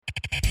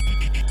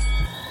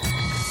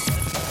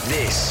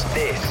is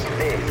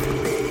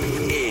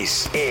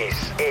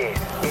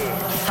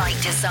Fight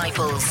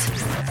Disciples.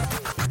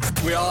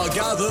 We are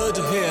gathered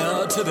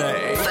here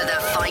today for the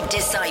Fight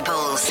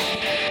Disciples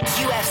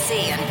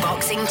UFC and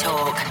boxing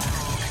talk.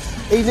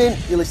 Evening,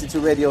 you're listening to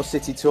Radio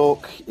City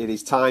Talk. It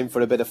is time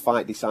for a bit of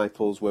Fight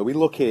Disciples, where we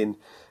look in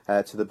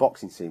to the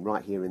boxing scene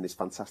right here in this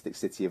fantastic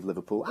city of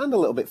Liverpool and a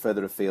little bit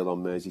further afield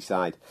on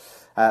Merseyside.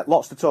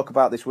 Lots to talk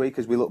about this week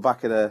as we look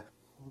back at a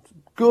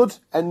good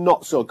and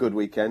not so good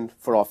weekend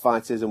for our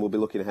fighters, and we'll be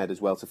looking ahead as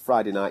well to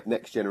Friday night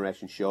Next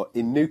Generation show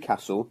in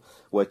Newcastle,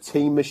 where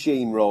Team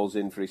Machine rolls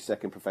in for his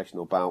second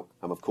professional bout.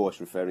 I'm of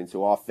course referring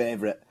to our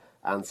favourite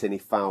Anthony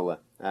Fowler.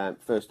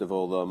 First of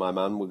all, though, my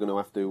man, we're going to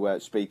have to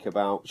speak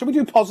about... Shall we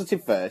do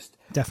positive first?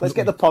 Definitely. Let's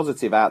get the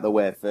positive out of the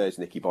way first,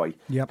 Nicky boy.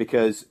 Yep.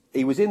 Because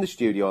he was in the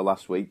studio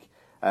last week.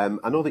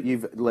 I know that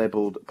you've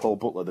labelled Paul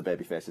Butler the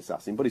babyface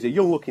assassin, but he's a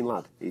young-looking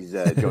lad. He's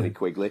Johnny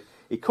Quigley.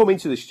 He come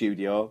into the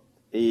studio.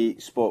 He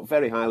spoke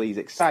very highly. He's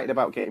excited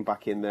about getting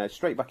back in there,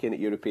 straight back in at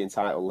European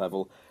title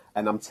level.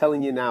 And I'm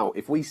telling you now,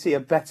 if we see a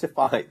better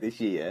fight this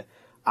year,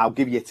 I'll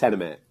give you a tenner,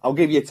 mate. I'll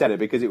give you a tenner,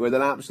 because it was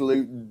an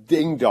absolute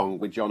ding-dong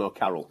with John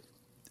O'Carroll.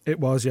 It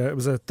was, yeah. It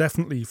was a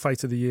definitely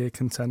Fight of the Year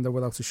contender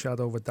without a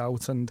shadow of a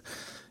doubt. And,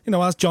 you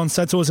know, as John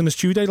said to us in the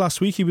studio last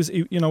week, he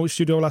wasn't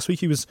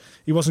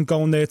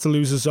going there to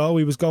lose his own.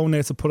 He was going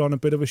there to put on a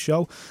bit of a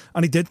show.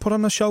 And he did put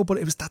on a show, but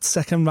it was that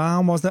second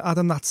round, wasn't it,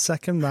 Adam? That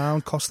second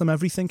round cost him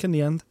everything in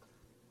the end.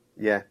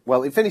 Yeah,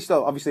 well, it finished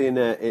obviously in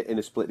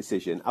a split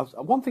decision.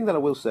 One thing that I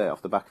will say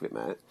off the back of it,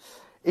 mate,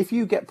 if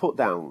you get put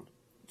down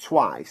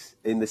twice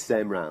in the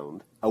same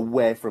round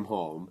away from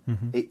home,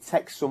 it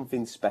takes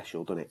something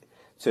special, doesn't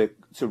it?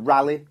 To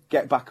rally,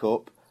 get back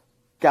up,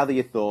 gather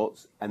your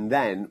thoughts, and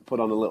then put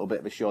on a little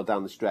bit of a show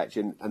down the stretch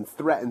and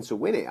threaten to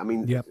win it. I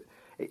mean, yep.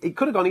 It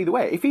could have gone either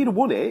way. If he'd have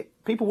won it,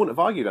 people wouldn't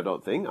have argued, I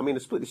don't think. I mean, a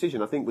split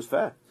decision, I think, was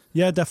fair.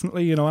 Yeah,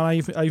 definitely. You know, and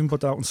I even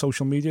put that out on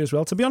social media as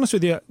well. To be honest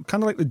with you,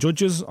 kind of like the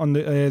judges on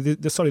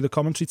the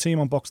commentary team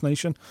on Box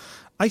Nation,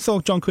 I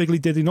thought John Quigley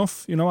did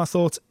enough. You know, I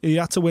thought he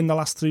had to win the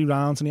last 3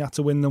 rounds and he had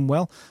to win them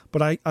well.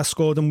 But I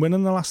scored him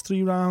winning the last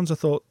 3 rounds. I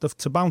thought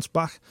to bounce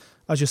back,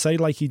 as you say,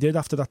 like he did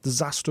after that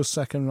disastrous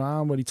second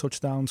round where he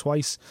touched down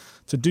twice,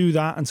 to do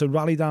that and to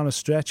rally down a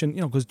stretch. And,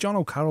 you know, because John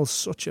O'Carroll's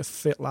such a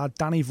fit lad.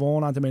 Danny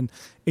Vaughan had him in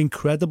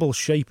incredible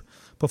shape.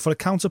 But for a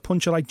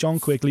counter-puncher like John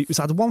Quigley, who's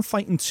had one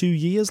fight in 2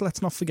 years,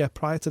 let's not forget,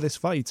 prior to this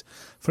fight,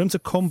 for him to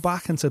come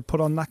back and to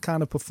put on that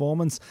kind of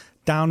performance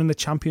down in the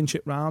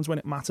championship rounds when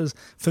it matters,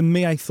 for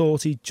me, I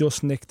thought he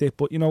just nicked it.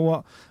 But you know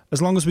what?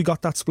 As long as we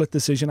got that split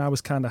decision, I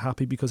was kind of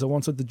happy, because I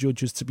wanted the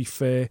judges to be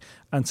fair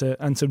and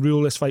to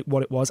rule this fight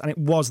what it was. And it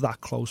was that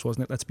close,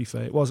 wasn't it? Let's be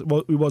fair. It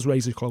was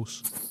razor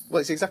close.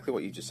 Well, it's exactly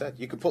what you just said.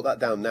 You could put that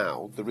down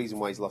now. The reason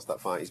why he's lost that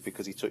fight is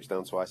because he touched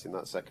down twice in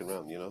that second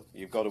round, you know?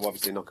 You've got to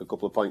obviously knock a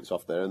couple of points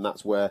off there, and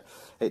that's where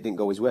it didn't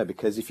go his way.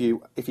 Because if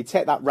you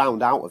take that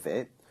round out of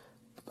it,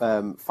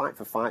 fight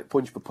for fight,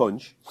 punch for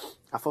punch,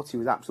 I thought he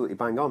was absolutely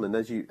bang on. And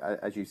as you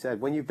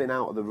said, when you've been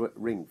out of the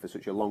ring for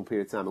such a long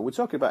period of time, and we're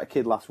talking about a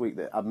kid last week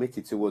that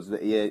admitted to us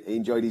that he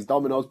enjoyed his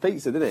Domino's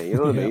pizza, didn't he? You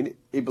know what I mean?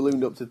 He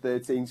ballooned up to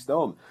 13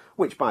 stone,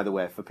 which, by the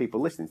way, for people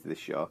listening to this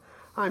show,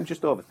 I'm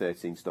just over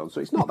 13 stone, so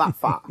it's not that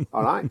fat,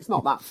 all right? It's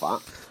not that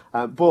fat.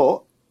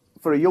 But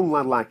for a young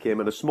lad like him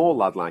and a small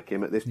lad like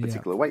him at this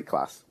particular weight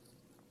class,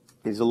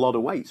 there's a lot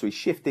of weight, so he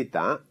shifted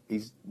that.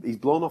 He's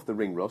blown off the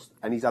ring rust,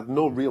 and he's had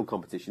no real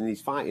competition. His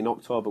fight in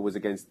October was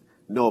against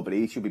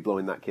nobody. He should be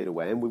blowing that kid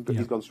away, and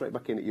he's gone straight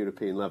back in at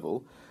European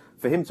level.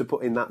 For him to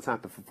put in that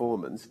type of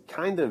performance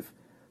kind of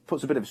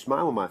puts a bit of a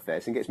smile on my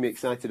face and gets me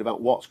excited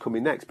about what's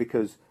coming next,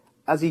 because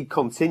as he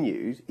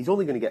continues, he's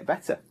only going to get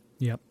better.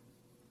 Yep.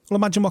 Well,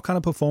 imagine what kind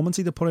of performance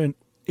he'd have put in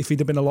if he'd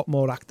have been a lot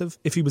more active,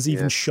 if he was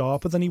even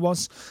sharper than he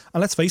was.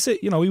 And let's face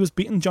it, you know, he was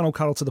beating John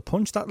O'Carroll to the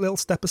punch. That little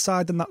step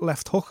aside and that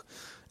left hook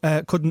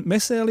couldn't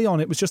miss early on.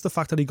 It was just the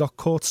fact that he got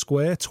caught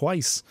square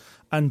twice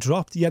and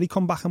dropped. Yet he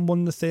come back and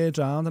won the 3rd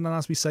round, and then,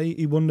 as we say,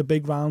 he won the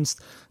big rounds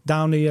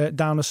down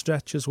the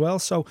stretch as well.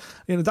 So,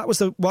 you know, that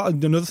was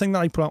another thing that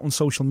I put out on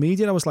social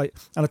media. I was like,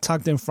 and I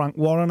tagged in Frank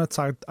Warren, I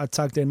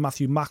tagged in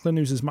Matthew Macklin,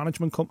 who's his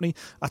management company.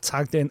 I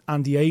tagged in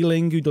Andy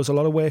Ayling, who does a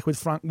lot of work with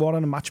Frank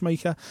Warren, a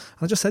matchmaker.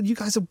 And I just said, you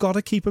guys have got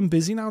to keep him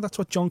busy now. That's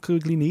what John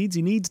Quigley needs.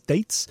 He needs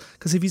dates,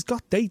 because if he's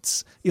got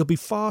dates, he'll be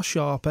far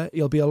sharper,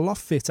 he'll be a lot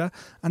fitter,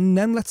 and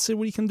then let's see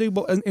what he can do.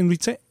 But in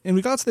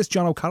regards to this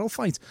John O'Carroll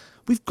fight,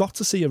 we've got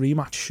to see a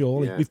rematch,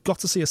 surely. Yeah. We've got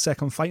to see a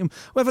second fight.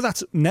 Whether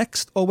that's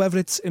next or whether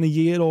it's in a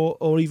year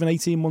or even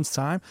 18 months'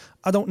 time,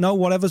 I don't know,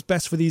 whatever's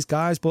best for these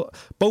guys. But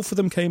both of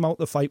them came out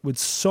the fight with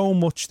so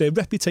much, their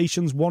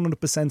reputations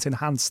 100%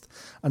 enhanced,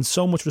 and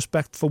so much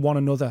respect for one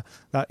another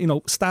that, you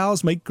know,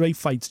 styles make great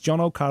fights.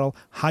 John O'Carroll,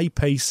 high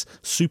pace,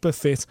 super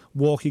fit,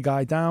 walk your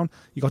guy down.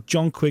 You got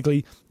John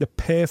Quigley, the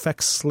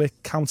perfect slick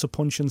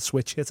counter-punching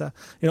switch hitter.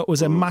 You know, it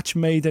was a match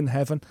made in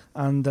heaven,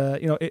 and,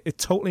 you know, it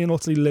totally and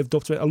utterly lived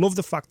up to it. I love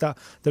the fact that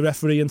the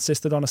referee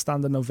insisted on a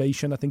standing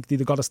ovation. I think they'd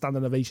have got a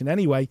standing ovation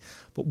anyway,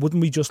 but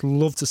wouldn't we just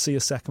love to see a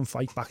second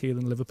fight back here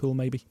in Liverpool,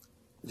 maybe?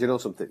 Do you know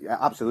something? Yeah,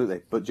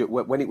 absolutely. But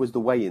when it was the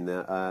weigh-in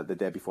the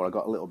day before, I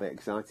got a little bit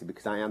excited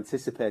because I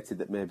anticipated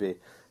that maybe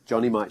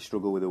Johnny might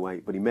struggle with the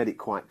weight, but he made it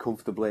quite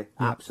comfortably,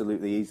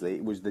 absolutely easily.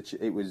 It was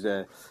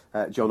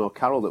John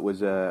O'Carroll that was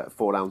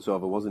 4 ounce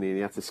over, wasn't he? And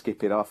he had to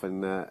skip it off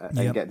and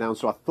get down.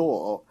 So I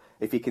thought,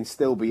 if he can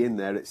still be in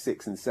there at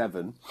 6 and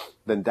 7,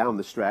 then down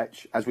the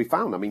stretch, as we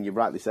found, I mean, you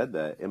rightly said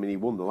there, I mean, he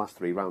won the last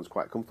 3 rounds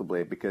quite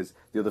comfortably because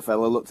the other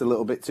fella looked a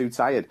little bit too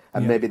tired.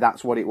 And maybe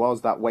that's what it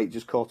was, that weight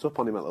just caught up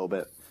on him a little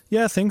bit.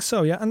 Yeah, I think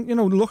so, yeah. And,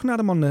 looking at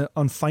him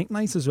on fight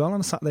night as well,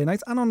 on a Saturday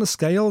night, and on the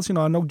scales,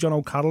 I know John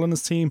O'Carroll and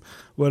his team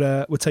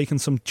were taking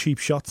some cheap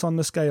shots on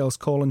the scales,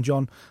 calling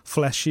John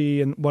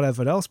fleshy and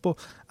whatever else. But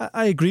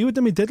I agree with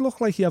them. He did look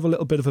like he had a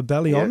little bit of a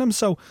belly on him.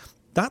 So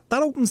that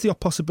opens the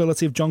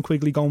possibility of John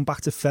Quigley going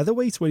back to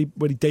featherweight, where he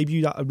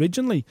debuted at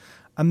originally,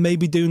 and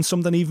maybe doing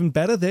something even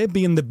better there,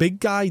 being the big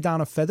guy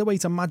down at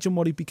featherweight. Imagine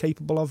what he'd be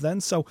capable of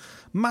then. So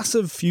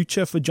massive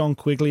future for John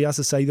Quigley. As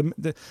I say,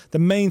 the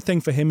main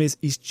thing for him is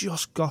he's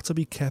just got to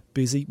be kept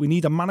busy. We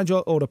need a manager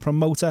or a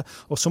promoter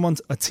or someone,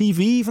 a TV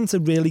even, to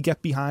really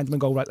get behind him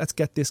and go, right, let's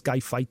get this guy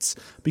fights,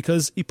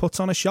 because he puts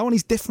on a show and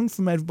he's different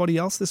from everybody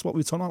else. This is what we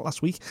were talking about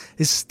last week.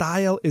 His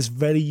style is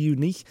very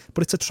unique,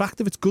 but it's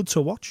attractive. It's good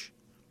to watch.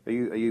 Are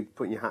you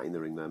putting your hat in the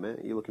ring there, mate?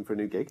 Are you looking for a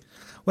new gig?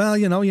 Well,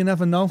 you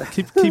never know.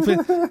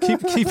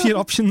 Keep your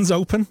options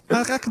open.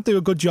 I could do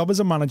a good job as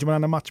a manager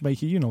and a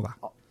matchmaker. You know that.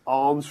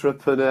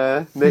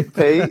 Entrepreneur Nick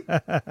P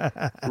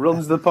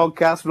runs the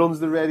podcast, runs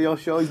the radio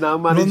show. He's now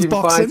managing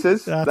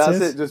fighters. That's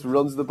it. Just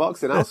runs the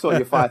boxing. I'll sort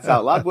your fight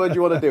out, lad. Where do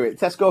you want to do it?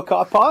 Tesco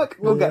Car Park?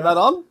 We'll get that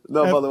on.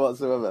 No bother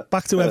whatsoever.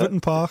 Back to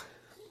Everton Park.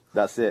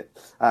 That's it.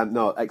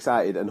 No,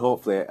 excited, and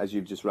hopefully, as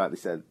you've just rightly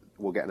said,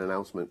 we'll get an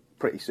announcement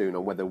pretty soon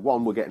on whether,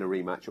 1, we're getting a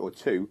rematch, or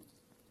 2,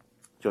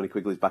 Johnny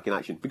Quigley's back in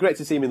action. It'd be great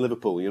to see him in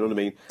Liverpool, you know what I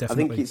mean?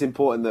 Definitely. I think it's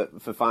important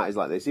that for fighters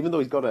like this, even though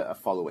he's got a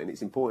following,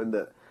 it's important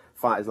that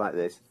fighters like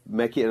this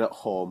make it at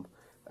home,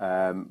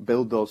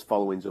 build those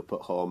followings up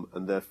at home,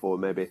 and therefore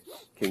maybe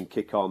can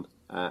kick on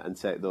and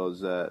take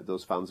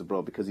those fans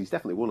abroad, because he's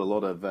definitely won a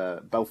lot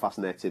of Belfast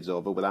natives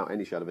over, without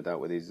any shadow of a doubt,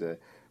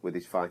 with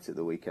his fight at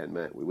the weekend,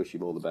 mate. We wish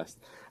him all the best.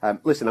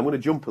 Listen, I'm going to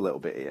jump a little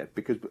bit here,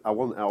 because I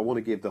want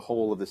to give the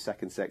whole of the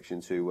second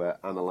section to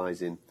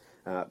analysing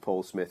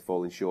Paul Smith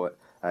falling short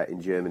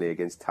in Germany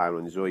against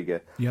Tyron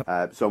Zeuge.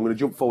 Yep. So I'm going to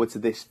jump forward to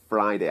this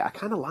Friday. I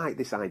kind of like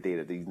this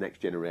idea of these next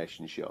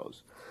generation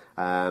shows.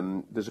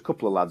 There's a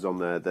couple of lads on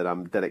there that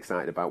I'm dead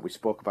excited about. We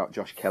spoke about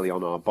Josh Kelly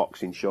on our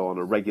boxing show on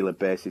a regular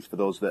basis. For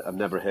those that have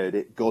never heard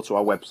it, go to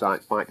our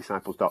website,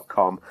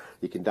 fightdisciples.com.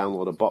 You can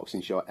download a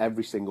boxing show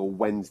every single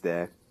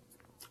Wednesday,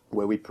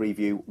 where we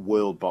preview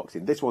world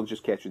boxing. This one's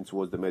just catering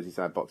towards the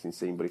Merseyside boxing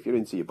scene, but if you're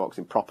into your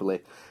boxing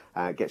properly,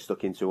 get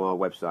stuck into our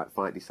website,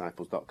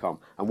 fightdisciples.com.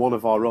 And one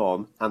of our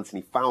own,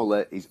 Anthony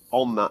Fowler, is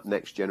on that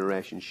Next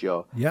Generation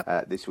show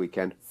this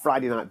weekend.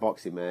 Friday night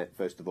boxing, mate,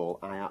 first of all,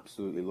 I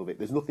absolutely love it.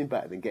 There's nothing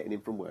better than getting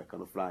in from work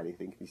on a Friday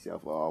thinking to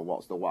yourself, oh,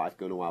 what's the wife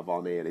going to have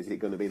on here? Is it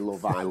going to be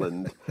Love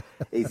Island?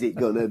 Is it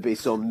going to be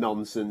some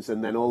nonsense?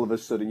 And then all of a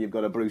sudden you've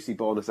got a Brucey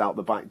bonus out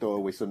the back door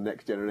with some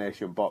Next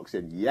Generation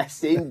boxing.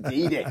 Yes,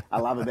 indeedy.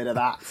 I'll have a bit of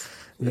that.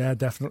 Yeah,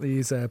 definitely.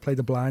 He's played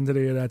the blinder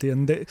here already,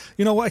 and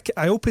you know what?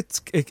 I hope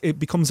it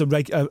becomes a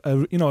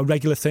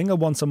regular thing, a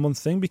once a month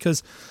thing,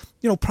 because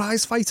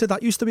Prize Fighter,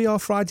 that used to be our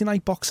Friday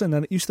night boxing,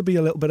 and it used to be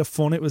a little bit of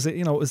fun. It was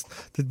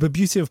the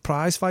beauty of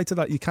Prize Fighter,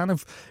 that you kind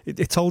of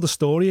it told a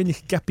story and you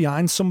could get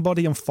behind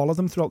somebody and follow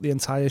them throughout the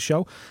entire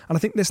show. And I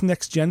think this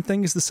next gen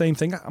thing is the same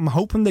thing. I'm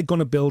hoping they're going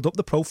to build up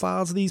the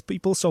profiles of these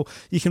people so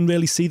you can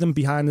really see them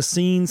behind the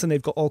scenes, and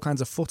they've got all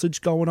kinds of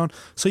footage going on,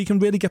 so you can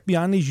really get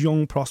behind these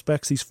young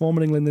prospects, these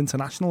former England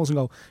internationals, and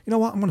go, you know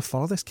what, I'm going to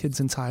follow this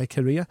kid's entire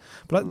career.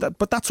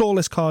 But that's all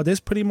this card is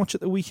pretty much at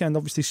the weekend.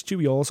 Obviously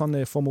Stewie Hall's on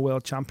there, former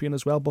world champion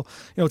as well, but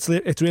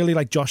it's really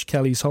like Josh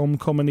Kelly's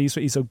homecoming.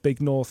 He's a big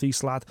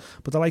northeast lad,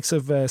 but the likes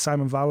of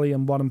Simon Valley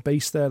and Warren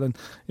Bass there, and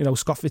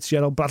Scott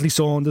Fitzgerald, Bradley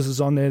Saunders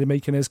is on there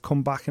making his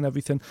comeback and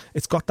everything.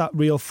 It's got that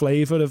real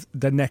flavour of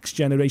the next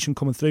generation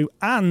coming through.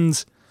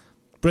 And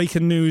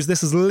breaking news,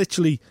 this has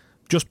literally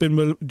just been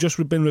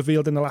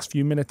revealed in the last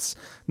few minutes.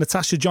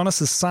 Natasha Jonas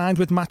has signed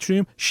with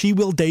Matchroom. She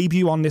will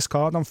debut on this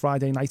card on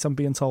Friday night, I'm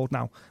being told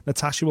now.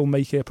 Natasha will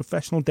make her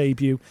professional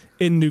debut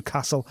in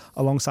Newcastle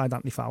alongside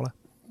Anthony Fowler.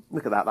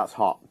 Look at that, that's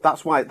hot.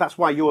 That's why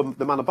you're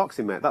the man of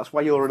boxing, mate. That's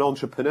why you're an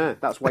entrepreneur.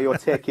 That's why you're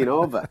taking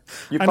over.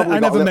 I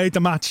never made the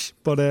match,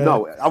 but...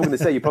 No, I'm going to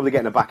say you're probably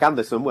getting a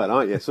backhander somewhere,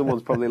 aren't you?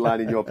 Someone's probably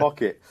lying in your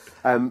pocket.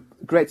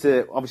 Great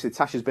to... Obviously,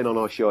 Tasha's been on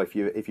our show. If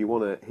you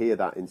want to hear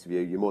that interview,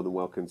 you're more than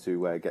welcome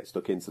to get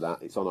stuck into that.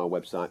 It's on our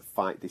website,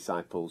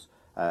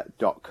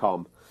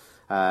 fightdisciples.com.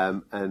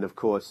 And, of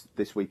course,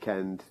 this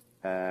weekend,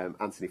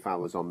 Anthony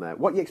Fowler's on there.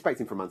 What are you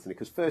expecting from Anthony?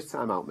 Because first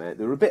time out, mate,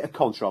 there were a bit of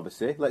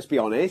controversy, let's be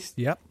honest.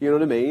 Yep. You know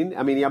what I mean?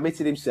 I mean, he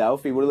admitted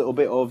himself he was a little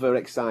bit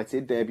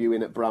overexcited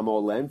debuting at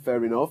Bramall Lane,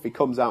 fair enough. He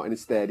comes out in a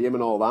stadium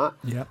and all that.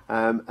 Yep.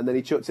 And then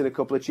he chucked in a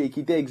couple of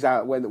cheeky digs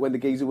out when the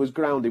geezer was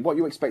grounded. What are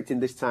you expecting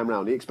this time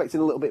round? Are you expecting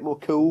a little bit more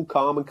cool,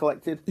 calm and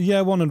collected? Yeah,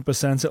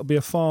 100%. It'll be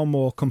a far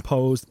more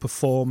composed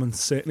performance,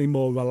 certainly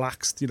more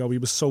relaxed. You know, he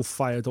was so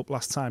fired up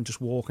last time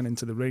just walking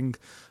into the ring.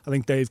 I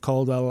think Dave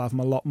Caldwell will have him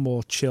a lot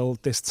more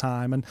chilled this time.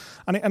 And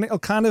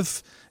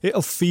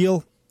it'll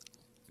feel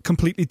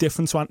completely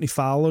different to Anthony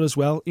Fowler as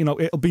well. You know,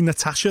 it'll be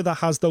Natasha that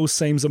has those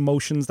same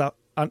emotions that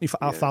Anthony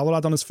Fowler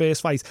had on his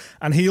first fight,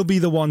 and he'll be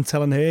the one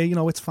telling her, you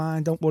know, it's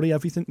fine, don't worry,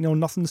 everything, you know,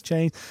 nothing's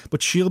changed.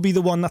 But she'll be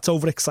the one that's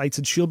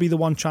overexcited. She'll be the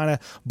one trying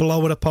to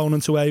blow her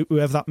opponent away,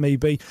 whoever that may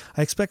be.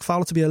 I expect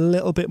Fowler to be a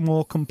little bit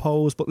more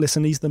composed, but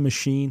listen, he's the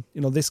machine.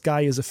 You know, this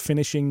guy is a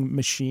finishing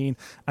machine,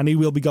 and he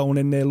will be going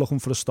in there looking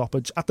for a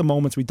stoppage. At the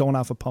moment, we don't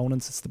have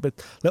opponents. It's a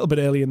little bit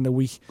early in the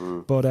week,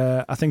 but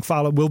I think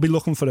Fowler will be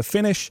looking for a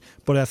finish,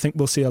 but I think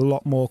we'll see a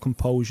lot more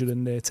composure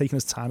in there, taking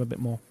his time a bit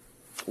more.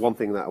 One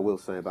thing that I will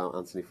say about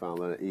Anthony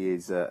Fowler,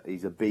 he's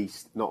a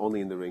beast, not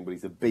only in the ring, but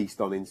he's a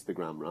beast on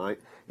Instagram, right?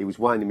 He was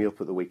winding me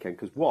up at the weekend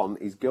because, one,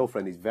 his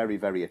girlfriend is very,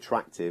 very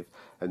attractive,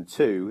 and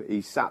two,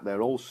 he sat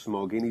there all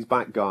smug in his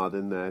back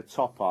garden,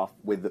 top off,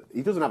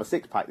 he doesn't have a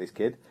six-pack, this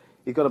kid.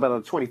 He's got about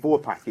a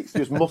 24-pack. It's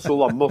just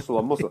muscle on muscle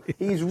on muscle.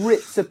 He's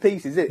ripped to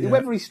pieces. Yeah.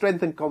 Whoever his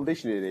strength and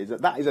conditioning is,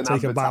 that is an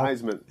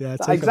advertisement. Yeah,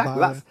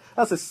 exactly.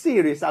 That's a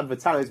serious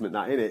advertisement,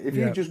 that, isn't it? If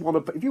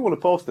you want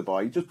to post the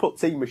boy, just put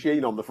Team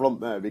Machine on the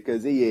front there,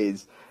 because he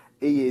is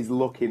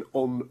looking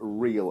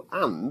unreal,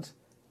 and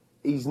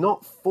he's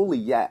not fully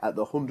yet at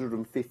the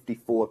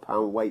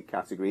 154-pound weight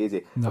category, is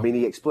he? No. I mean,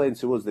 he explained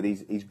to us that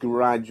he's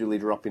gradually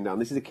dropping down.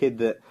 This is a kid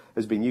that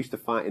has been used to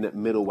fighting at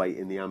middleweight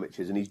in the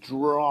amateurs, and he's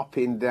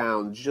dropping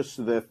down just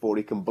so therefore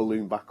he can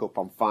balloon back up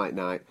on fight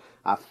night.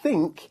 I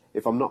think,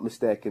 if I'm not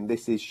mistaken,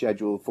 this is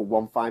scheduled for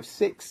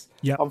 156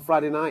 on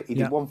Friday night. He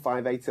did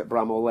 158 at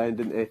Bramall Lane,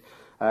 didn't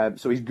he?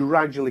 So he's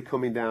gradually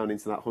coming down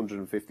into that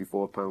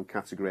 154-pound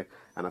category.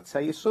 And I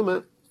tell you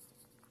something,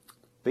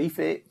 be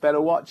fit,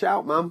 better watch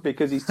out, man,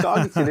 because he's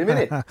targeting him,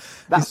 innit?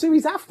 That's who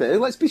he's after.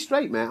 Let's be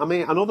straight, mate. I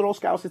mean, I know they're all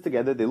Scousers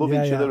together, they love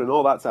each other and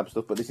all that type of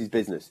stuff, but this is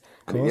business.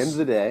 And at the end of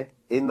the day,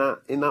 in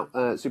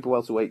that super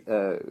welterweight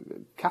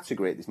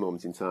category at this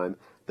moment in time,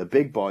 the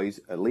big boys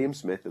are Liam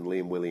Smith and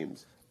Liam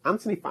Williams.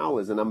 Anthony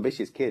Fowler's an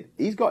ambitious kid.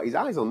 He's got his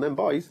eyes on them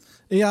boys.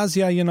 He has,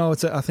 yeah. You know,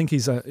 I think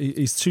he's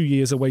 2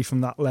 years away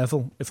from that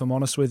level, if I'm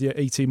honest with you.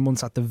 18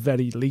 months at the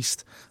very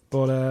least.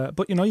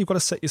 But you know, you've got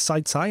to set your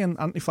sights high. And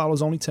Anthony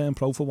Fowler's only turned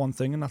pro for one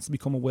thing, and that's to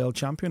become a world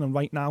champion. And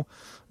right now,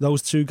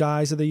 those two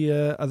guys are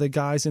the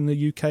guys in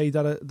the UK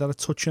that are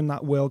touching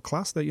that world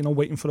class. That, you know,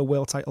 waiting for a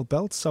world title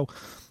belt. So,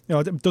 you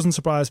know, it doesn't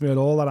surprise me at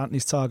all that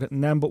Anthony's targeting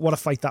them. But what a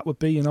fight that would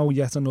be, you know,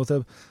 yet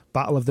another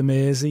battle of the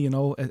Mersey, you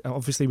know,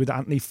 obviously with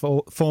Anthony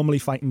formerly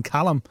fighting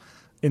Callum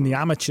in the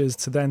amateurs,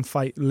 to then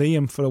fight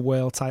Liam for a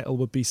world title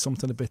would be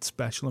something a bit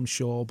special, I'm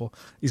sure. But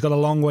he's got a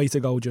long way to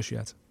go just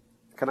yet.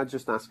 Can I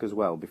just ask as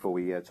well, before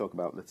we talk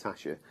about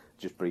Natasha,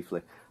 just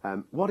briefly,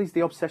 what is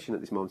the obsession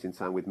at this moment in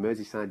time with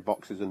Merseyside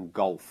boxers and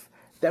golf?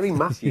 Derry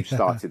Matthews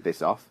started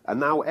this off, and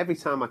now every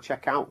time I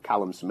check out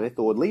Callum Smith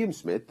or Liam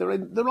Smith, they're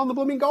on the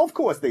blooming golf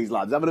course, these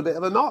lads, having a bit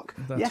of a knock.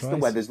 That's right. The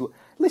weather's...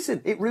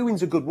 Listen, it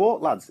ruins a good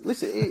walk, lads.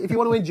 Listen, if you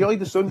want to enjoy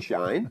the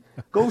sunshine,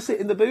 go sit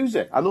in the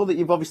boozer. I know that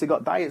you've obviously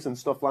got diets and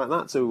stuff like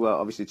that to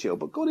obviously chill,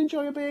 but go and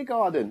enjoy a beer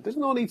garden. There's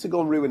no need to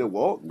go and ruin a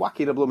walk,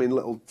 whacking a blooming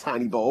little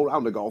tiny ball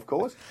around the golf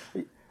course.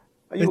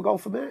 Are you a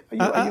golfer, mate?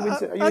 Are you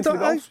into the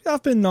golf?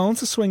 I've been known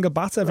to swing a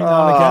bat every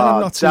now and again.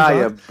 I'm not too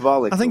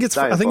diabolical.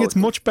 I think it's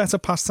much better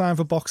pastime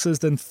for boxers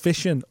than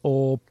fishing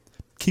or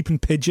keeping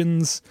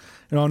pigeons.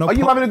 You know, are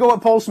you having a go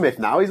at Paul Smith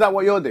now? Is that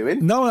what you're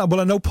doing? No,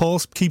 well, I know Paul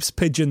keeps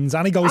pigeons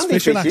and he goes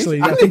fishing.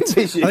 Actually, I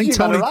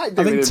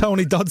think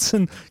Tony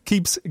Dodson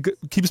keeps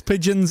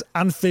pigeons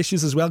and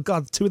fishes as well.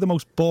 God, two of the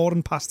most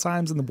boring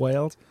pastimes in the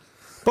world.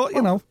 But,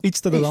 you know,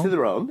 each to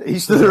their own.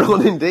 Each to their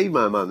own indeed,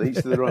 my man.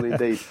 Each to their own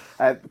indeed.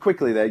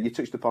 Quickly there, you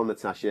touched upon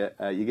Natasha.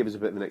 You give us a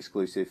bit of an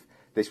exclusive.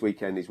 This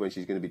weekend is when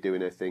she's going to be doing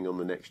her thing on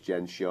the Next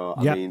Gen show.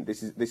 I mean,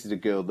 this is a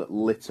girl that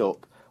lit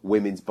up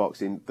women's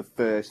boxing.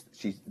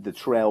 She's the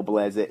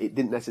trailblazer. It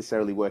didn't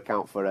necessarily work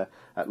out for her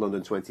at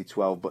London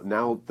 2012, but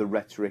now the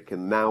rhetoric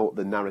and now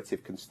the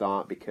narrative can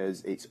start,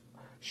 because it's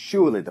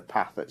surely the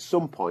path at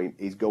some point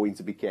is going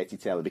to be Katie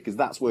Taylor, because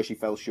that's where she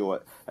fell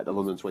short at the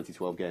London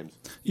 2012 games.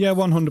 Yeah,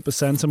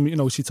 100%. And, you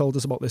know, she told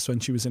us about this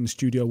when she was in the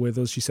studio with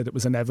us. She said it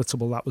was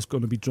inevitable that was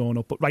going to be drawn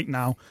up. But right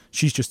now,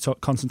 she's just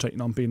concentrating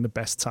on being the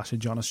best Tasha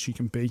Jonas she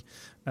can be.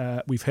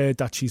 We've heard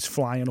that she's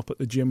flying up at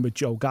the gym with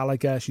Joe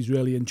Gallagher. She's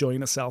really enjoying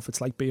herself.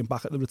 It's like being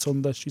back at the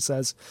Rotunda, she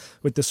says,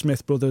 with the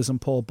Smith brothers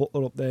and Paul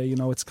Butler up there. You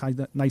know, it's kind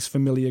of nice,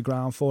 familiar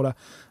ground for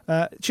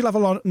her. She'll have a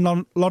lot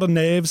of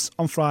nerves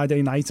on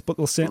Friday night, but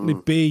there'll certainly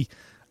be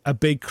a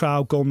big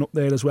crowd going up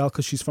there as well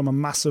because she's from a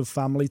massive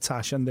family,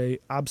 Tash, and they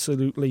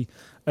absolutely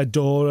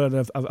adore her and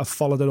have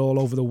followed her all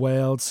over the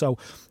world. So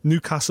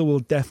Newcastle will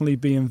definitely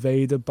be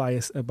invaded by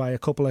a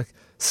couple of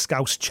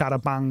Scouse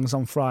chatterbangs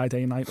on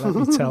Friday night, let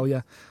me tell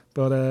you.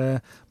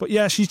 But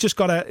yeah, she's just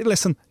got to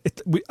listen.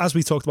 As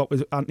we talked about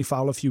with Anthony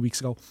Fowler a few weeks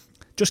ago,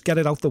 just get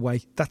it out the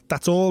way.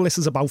 That's all this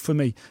is about for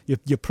me.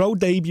 Your pro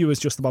debut is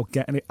just about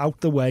getting it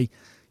out the way,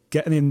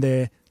 getting in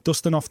there,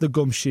 dusting off the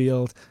gum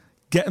shield,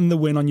 getting the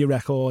win on your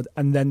record,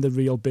 and then the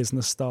real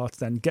business starts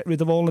then. Get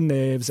rid of all the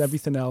nerves,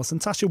 everything else. And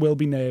Tasha will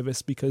be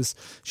nervous because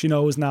she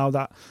knows now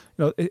that,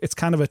 you know, it's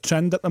kind of a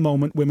trend at the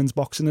moment, women's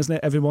boxing, isn't it?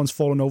 Everyone's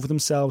falling over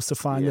themselves to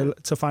find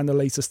the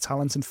latest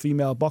talent in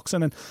female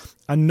boxing. And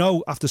I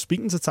know after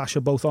speaking to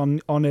Tasha, both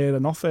on air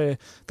and off air,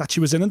 that she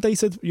was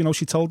inundated. You know,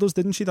 she told us,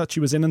 didn't she, that she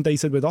was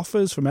inundated with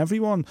offers from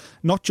everyone,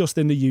 not just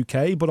in the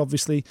UK, but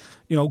obviously,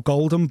 you know,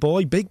 Golden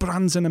Boy, big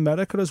brands in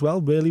America as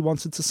well, really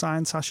wanted to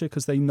sign Tasha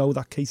because they know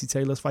that Katie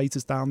Taylor's fight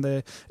is down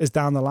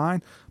the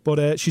line.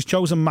 But she's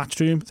chosen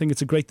Matchroom. I think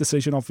it's a great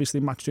decision, obviously,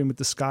 Matchroom with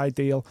the Sky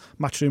deal,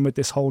 Matchroom with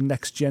this whole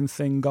next gen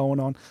thing going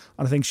on.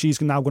 And I think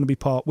she's now going to be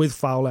part, with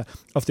Fowler,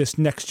 of this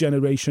next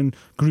generation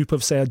group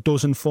of, say, a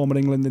dozen former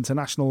England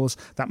internationals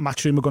that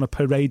Matchroom are going to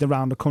parade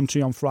around the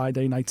country on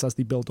Friday nights as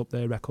they build up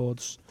their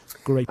records.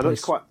 Great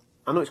place.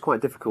 I know it's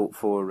quite difficult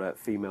for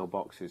female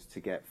boxers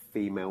to get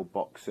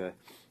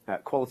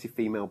quality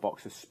female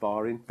boxers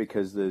sparring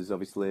because there's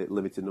obviously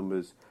limited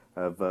numbers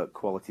of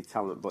quality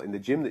talent. But in the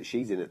gym that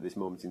she's in at this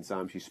moment in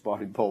time, she's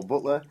sparring Paul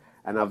Butler.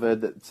 And I've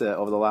heard that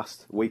over the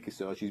last week or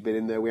so, she's been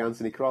in there with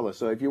Anthony Crolla.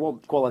 So if you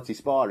want quality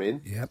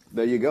sparring,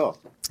 there you go.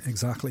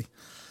 Exactly.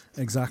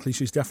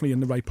 She's definitely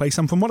in the right place.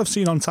 And from what I've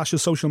seen on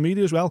Tasha's social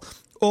media as well,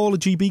 all the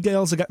GB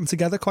girls are getting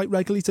together quite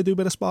regularly to do a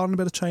bit of sparring, a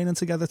bit of training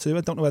together too.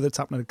 I don't know whether it's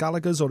happening at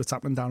Gallagher's or it's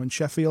happening down in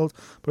Sheffield,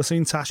 but I've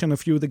seen Tasha and a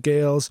few of the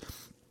girls.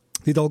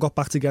 They'd all got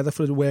back together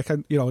for a workout,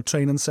 you know, a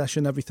training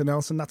session, everything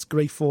else, and that's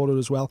great for her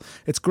as well.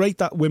 It's great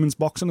that women's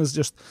boxing has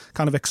just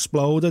kind of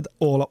exploded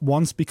all at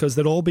once because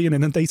they're all being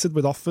inundated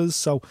with offers.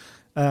 So,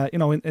 you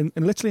know, in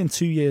literally in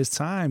 2 years'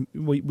 time,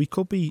 we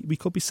could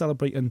be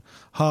celebrating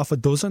half a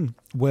dozen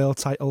world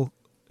title,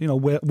 you know,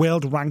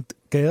 world ranked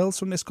girls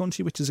from this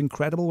country, which is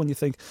incredible when you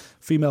think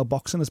female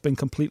boxing has been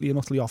completely and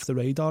utterly off the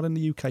radar in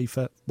the UK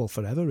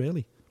forever,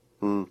 really.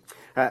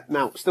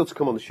 Now, still to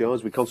come on the show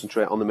as we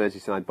concentrate on the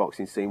Merseyside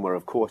boxing scene, we're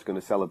of course going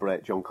to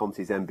celebrate John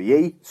Conte's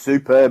MBE.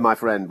 Superb, my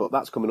friend, but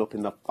that's coming up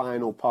in the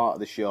final part of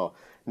the show.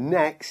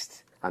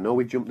 Next, I know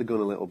we jumped the gun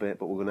a little bit,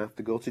 but we're going to have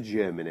to go to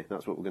Germany.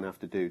 That's what we're going to have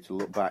to do to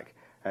look back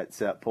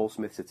at Paul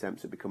Smith's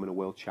attempts at becoming a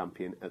world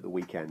champion at the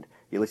weekend.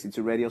 You're listening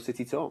to Radio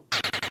City Talk.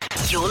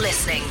 You're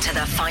listening to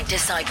the Fight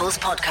Disciples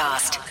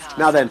podcast.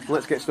 Now then,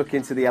 let's get stuck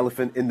into the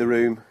elephant in the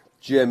room.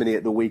 Germany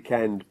at the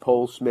weekend.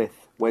 Paul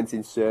Smith went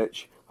in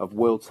search of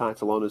world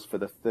title honours for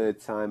the third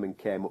time and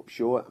came up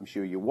short. I'm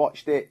sure you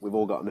watched it. We've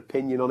all got an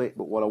opinion on it.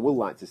 But what I would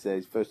like to say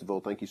is, first of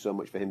all, thank you so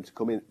much for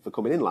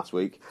coming in last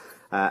week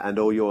and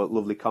all your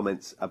lovely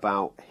comments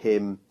about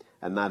him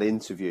and that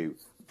interview.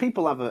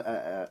 People have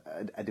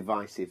a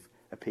divisive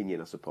opinion,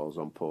 I suppose,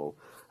 on Paul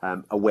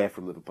away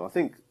from Liverpool. I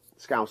think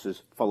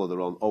Scousers follow their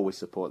own, always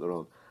support their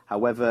own.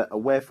 However,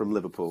 away from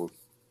Liverpool,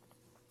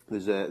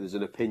 there's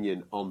an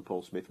opinion on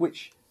Paul Smith,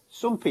 which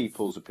some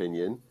people's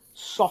opinion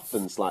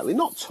softened slightly.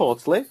 Not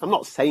totally. I'm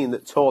not saying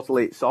that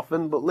totally it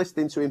softened, but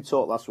listening to him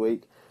talk last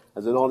week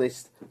as an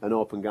honest and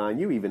open guy, and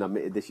you even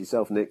admitted this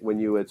yourself, Nick, when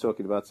you were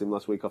talking about him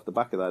last week off the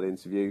back of that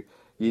interview,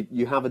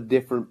 you have a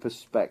different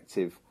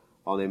perspective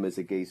on him as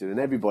a geezer. And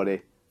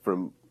everybody,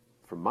 from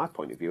my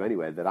point of view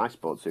anyway, that I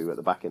spoke to at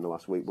the back end of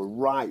last week, were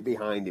right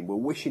behind him. We're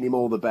wishing him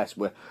all the best.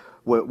 We're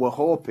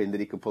hoping that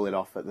he can pull it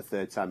off at the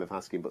third time of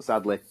asking, but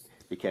sadly,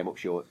 he came up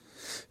short.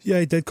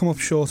 Yeah, he did come up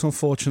short,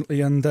 unfortunately.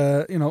 And,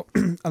 you know,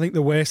 I think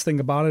the worst thing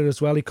about it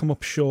as well, he come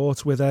up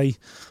short with a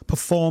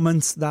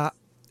performance that,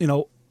 you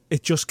know,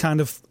 it just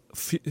kind of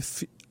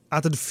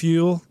added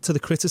fuel to the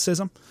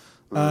criticism,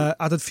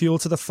 added fuel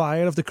to the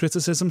fire of the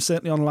criticism,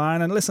 certainly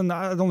online. And listen,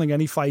 I don't think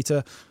any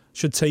fighter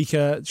should take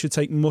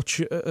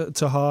much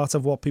to heart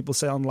of what people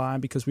say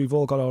online, because we've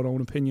all got our own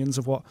opinions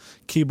of what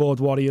keyboard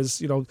warriors,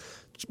 you know,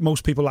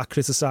 most people that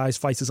criticise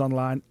fighters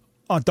online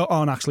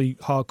aren't actually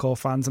hardcore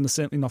fans, and they're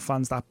certainly not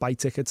fans that buy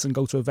tickets and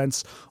go to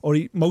events, or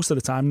most of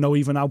the time know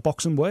even how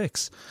boxing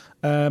works.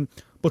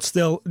 But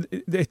still,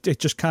 it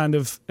just kind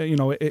of, you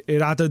know,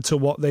 it added to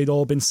what they'd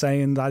all been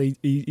saying, that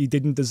he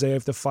didn't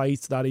deserve the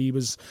fight, that he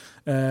was,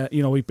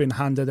 you know, he'd been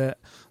handed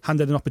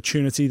an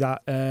opportunity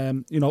that,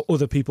 you know,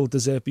 other people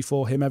deserved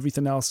before him.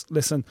 Everything else,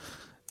 listen,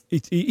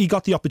 he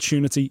got the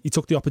opportunity, he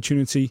took the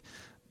opportunity.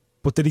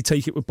 But did he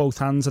take it with both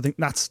hands? I think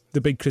that's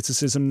the big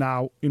criticism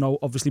now. You know,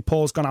 obviously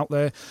Paul's gone out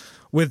there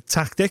with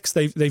tactics.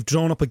 They've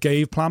drawn up a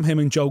game plan, him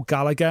and Joe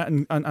Gallagher,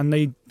 and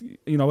they,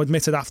 you know,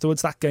 admitted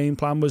afterwards that game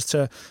plan was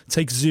to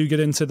take Zuger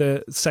into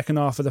the second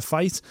half of the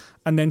fight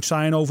and then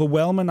try and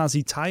overwhelm him as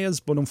he tires.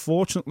 But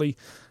unfortunately,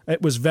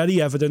 it was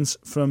very evident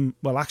from,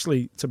 well,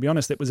 actually, to be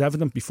honest, it was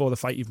evident before the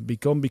fight even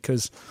begun,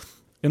 because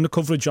in the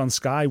coverage on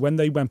Sky, when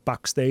they went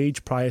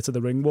backstage prior to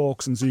the ring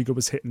walks and Zuga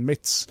was hitting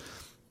mitts,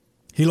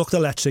 he looked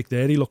electric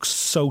there. He looked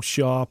so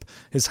sharp.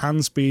 His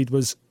hand speed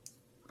was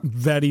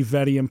very,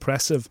 very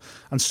impressive.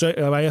 And straight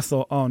away I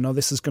thought, oh no,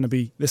 this is going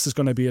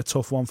to be a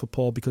tough one for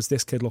Paul, because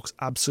this kid looks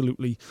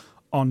absolutely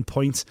on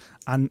point.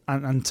 And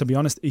to be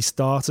honest, he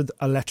started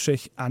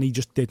electric and he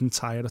just didn't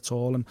tire at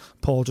all. And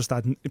Paul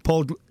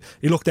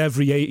he looked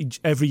every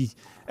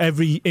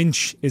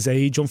inch his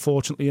age,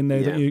 unfortunately, in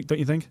there. Yeah. Don't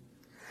you think?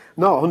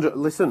 No,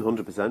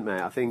 100%,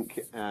 mate. I think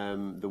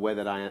the way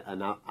that I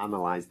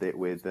analysed it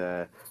with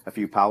a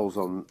few pals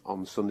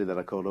on Sunday that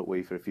I called up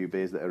with for a few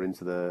beers that are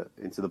into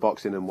the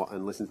boxing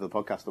and listen to the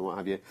podcast and what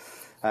have you,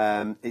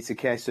 it's a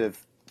case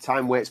of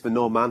time waits for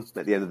no man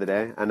at the end of the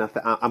day. And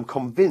I'm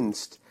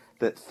convinced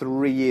that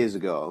 3 years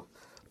ago,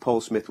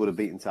 Paul Smith would have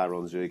beaten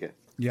Tyrone Zuga.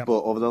 Yep.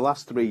 But over the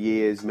last 3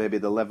 years, maybe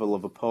the level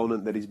of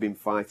opponent that he's been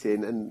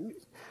fighting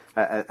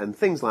and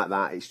things like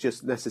that, it's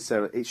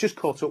just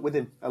caught up with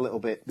him a little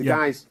bit. The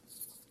guy's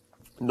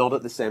not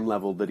at the same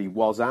level that he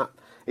was at.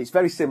 It's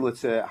very similar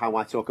to how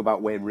I talk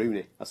about Wayne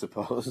Rooney, I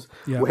suppose.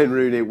 Yeah. Wayne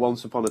Rooney,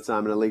 once upon a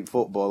time an elite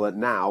footballer,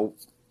 now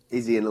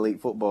is he an elite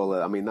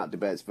footballer? I mean, that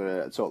debate's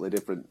for a totally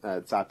different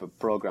type of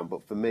programme.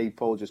 But for me,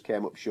 Paul just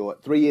came up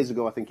short. 3 years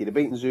ago, I think he'd have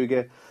beaten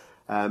Zuga.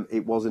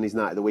 It wasn't his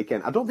night of the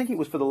weekend. I don't think it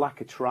was for the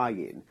lack of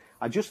trying.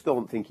 I just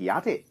don't think he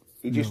had it.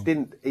 He just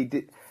didn't. He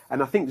did.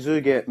 And I think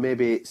Zuga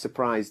maybe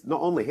surprised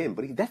not only him,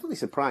 but he definitely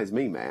surprised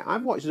me, mate.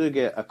 I've watched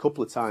Zuga a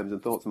couple of times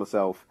and thought to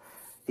myself,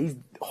 he's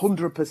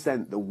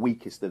 100% the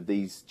weakest of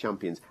these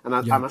champions. And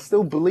I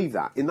still believe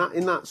that. In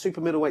that super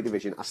middleweight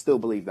division, I still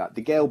believe that.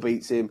 De Gale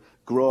beats him,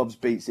 Groves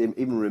beats him,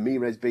 even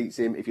Ramirez beats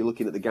him. If you're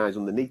looking at the guys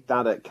underneath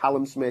that,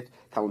 Callum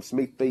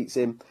Smith beats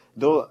him.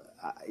 So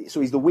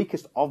he's the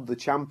weakest of the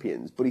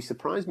champions, but he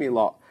surprised me a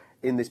lot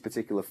in this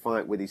particular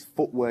fight with his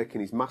footwork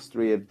and his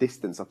mastery of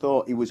distance. I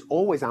thought he was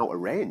always out of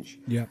range.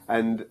 Yeah.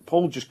 And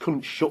Paul just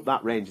couldn't shut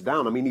that range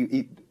down. I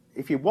mean,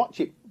 if you watch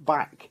it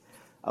back,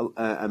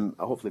 and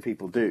hopefully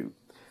people do,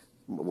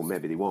 well,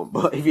 maybe they won't,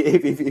 but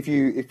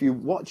if you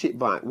watch it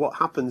back, what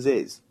happens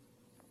is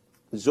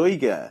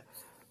Zuiga,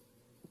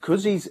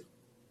 because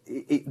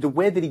the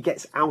way that he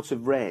gets out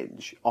of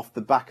range off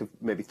the back of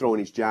maybe throwing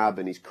his jab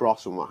and his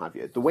cross and what have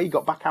you, the way he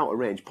got back out of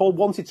range, Paul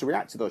wanted to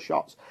react to those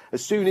shots.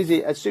 As soon as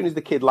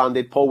the kid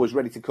landed, Paul was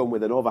ready to come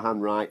with an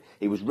overhand right.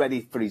 He was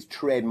ready for his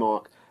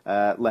trademark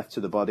left to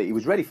the body. He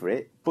was ready for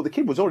it, but the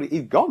kid was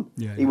he'd gone.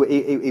 Yeah.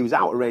 He was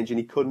out of range and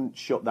he couldn't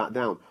shut that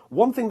down.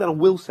 One thing that I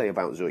will say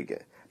about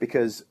Zuiga,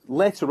 because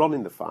later on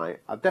in the fight,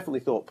 I definitely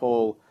thought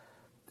Paul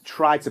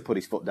tried to put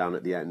his foot down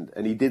at the end,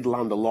 and he did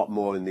land a lot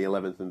more in the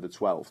 11th and the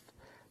 12th.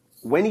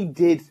 When he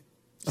did...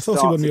 I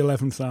thought he won the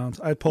 11th round.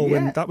 I had Paul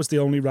win. That was the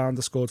only round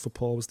I scored for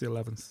Paul, was the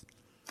 11th.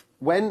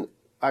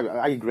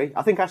 I agree.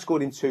 I think I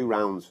scored in 2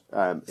 rounds.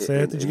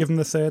 Third? Did you give him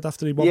the third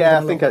after he won? Yeah,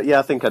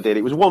 I think I did.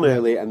 It was one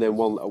early and then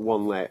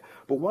one late.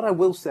 But what I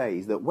will say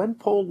is that when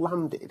Paul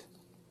landed,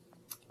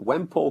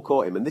 when Paul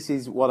caught him, and this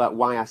is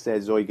why I say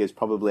Zuiga is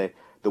probably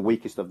the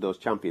weakest of those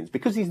champions,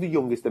 because he's the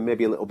youngest and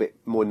maybe a little bit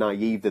more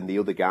naive than the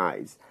other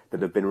guys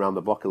that have been around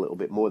the block a little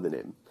bit more than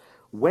him.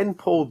 When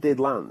Paul did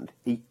land,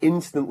 he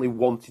instantly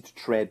wanted to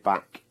trade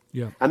back.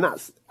 Yeah. And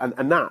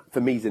that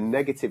for me is a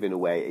negative in a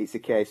way. It's a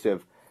case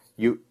of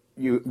you've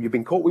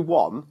been caught with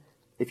one.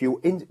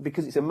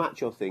 Because it's a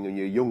macho thing and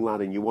you're a young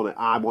lad and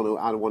I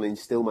want to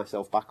instill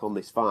myself back on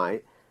this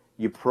fight,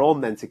 you're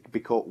prone then to be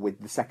caught with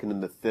the second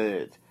and the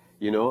third,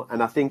 you know?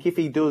 And I think if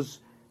he does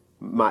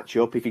match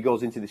up, if he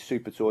goes into this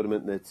super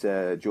tournament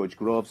that George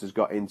Groves has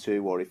got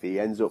into, or if he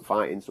ends up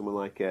fighting someone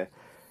like a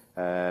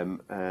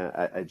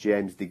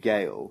James De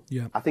Gale,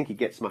 I think he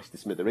gets smashed to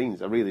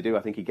smithereens. I really do.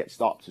 I think he gets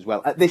stopped as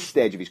well at this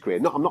stage of his career.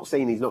 I'm not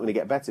saying he's not going to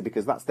get better,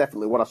 because that's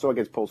definitely what I saw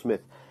against Paul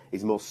Smith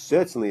is most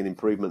certainly an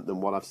improvement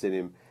than what I've seen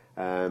him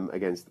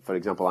against, for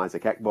example,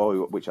 Isaac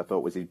Ekbo, which I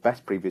thought was his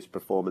best previous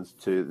performance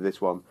to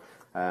this one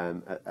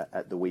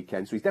at the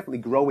weekend. So he's definitely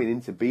growing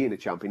into being a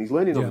champion. He's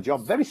learning on the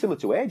job, very similar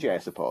to AJ, I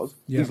suppose.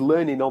 Yeah. He's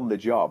learning on the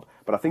job.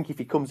 But I think if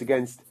he comes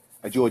against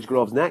a George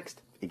Groves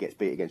next, he gets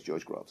beat against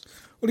George Groves.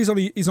 Well, he's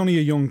only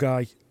a young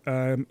guy.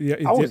 How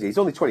old is he? He's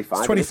only 25.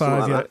 He's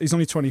 25, yeah. He's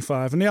only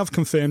 25. And they have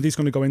confirmed he's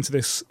going to go into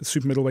this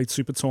super middleweight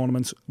super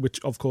tournament, which,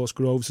 of course,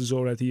 Groves is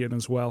already in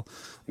as well.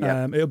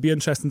 Yeah. It'll be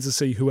interesting to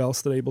see who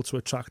else they're able to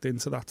attract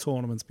into that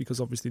tournament, because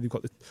obviously they've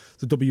got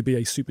the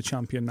WBA super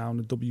champion now and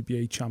the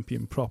WBA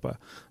champion proper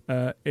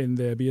in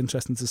there. It'll be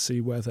interesting to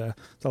see whether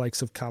the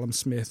likes of Callum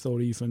Smith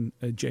or even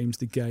James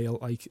De Gale,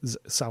 like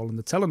Sauerland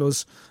are telling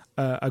us,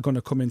 are going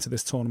to come into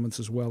this tournament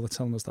as well. They're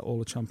telling us that all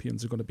the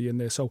champions are going to be in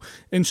there. So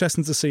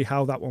interesting to see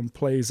how that one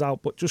plays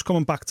out. But just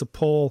coming back to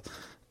Paul,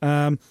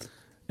 do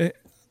you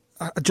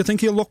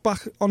think he'll look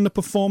back on the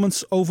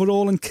performance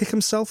overall and kick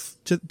himself?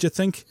 Do you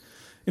think,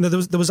 there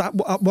was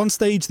at one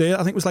stage there, I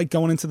think it was like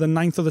going into the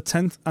 9th or the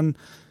 10th, and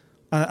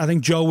I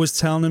think Joe was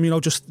telling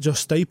him, just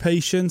stay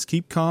patient,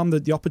 keep calm,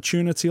 the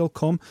opportunity will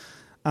come.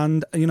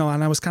 And and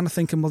I was kind of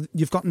thinking, well,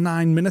 you've got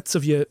 9 minutes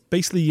of your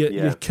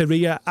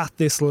career at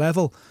this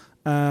level.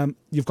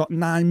 You've got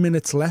 9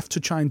 minutes left to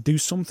try and do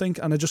something.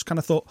 And I just kind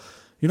of thought,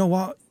 you know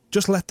what?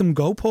 Just let them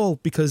go, Paul,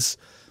 because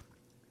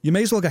you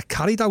may as well get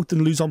carried out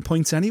and lose on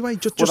points anyway.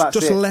 Just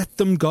let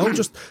them go.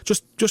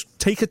 just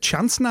take a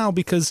chance now,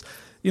 because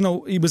you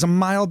know, he was a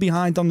mile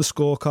behind on the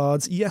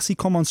scorecards. Yes, he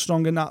come on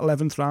strong in that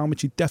 11th round,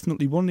 which he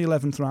definitely won the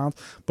 11th round,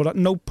 but at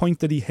no point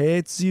did he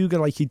hurt Zuga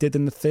like he did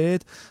in the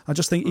 3rd. I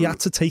just think he had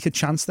to take a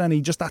chance then.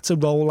 He just had to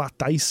roll that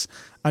dice.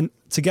 And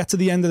to get to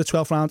the end of the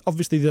 12th round,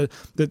 obviously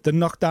the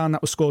knockdown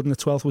that was scored in the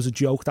 12th was a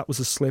joke. That was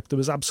a slip. There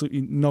was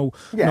absolutely no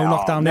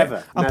knockdown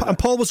there. And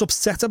Paul was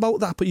upset about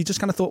that, but you just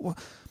kind of thought, well,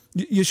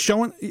 he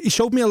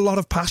showed me a lot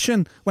of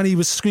passion when he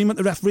was screaming at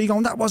the referee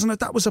going, that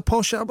was a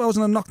push, that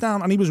wasn't a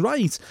knockdown, and he was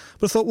right.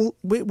 But I thought, well,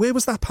 where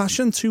was that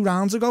passion 2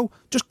 rounds ago?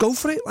 Just go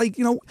for it. Like,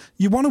 you know,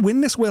 you want to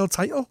win this world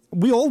title.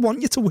 We all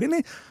want you to win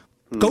it.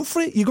 Go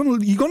for it. You're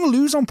gonna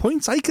lose on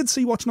points. I could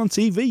see watching on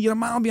TV. You're a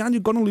mile behind.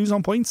 You're gonna lose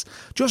on points.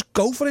 Just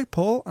go for it,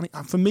 Paul.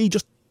 And for me,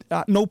 just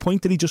at no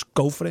point did he just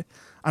go for it.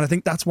 And I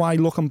think that's why,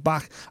 looking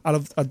back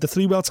at the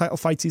 3 world title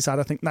fights he's had,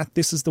 I think that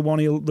this is the one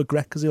he'll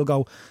regret, because he'll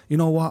go, you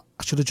know what,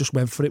 I should have just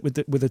went for it with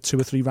the 2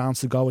 or 3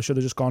 rounds to go. I should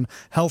have just gone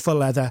hell for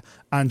leather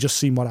and just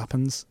seen what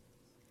happens.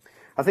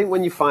 I think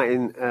when you're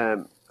fighting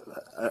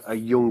a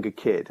younger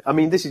kid, I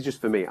mean, this is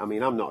just for me. I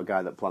mean, I'm not a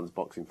guy that plans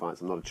boxing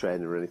fights. I'm not a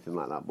trainer or anything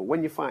like that. But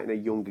when you're fighting a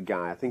younger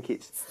guy, I think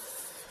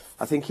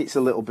it's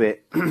a little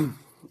bit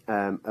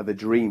of a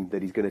dream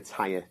that he's going to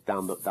tire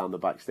down the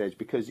backstage,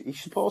 because he's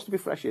supposed to be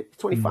fresh. He's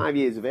 25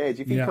 years of age.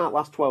 If he can't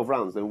last 12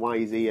 rounds, then why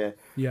is he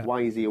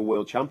a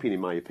world champion,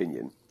 in my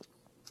opinion?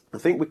 I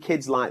think with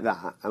kids like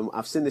that, and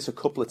I've seen this a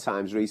couple of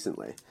times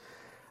recently,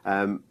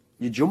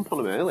 you jump on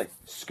him early,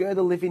 scare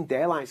the living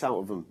daylights out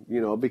of him, you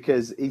know,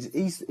 because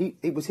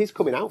it was his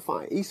coming out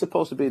fight. He's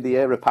supposed to be the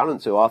heir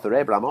apparent to Arthur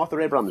Abraham.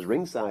 Arthur Abraham's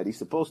ringside. He's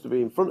supposed to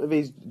be in front of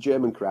his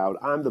German crowd.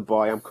 I'm the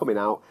boy. I'm coming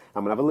out.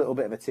 I'm gonna have a little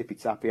bit of a tippy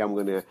tappy. I'm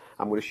gonna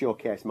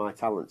showcase my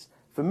talents.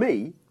 For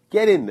me,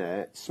 get in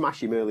there,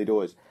 smash him early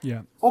doors.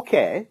 Yeah.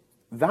 Okay,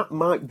 that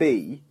might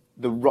be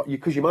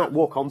because you might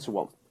walk onto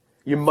one.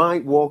 You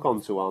might walk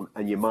onto one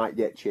and you might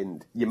get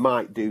chinned. You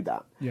might do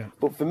that. Yeah.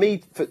 But for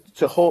me,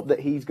 to hope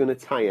that he's going to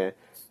tire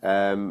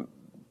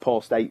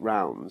post 8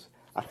 rounds,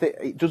 I think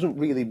it doesn't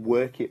really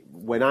work.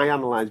 When I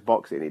analyse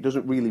boxing, it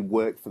doesn't really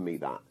work for me,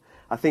 that.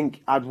 I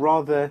think I'd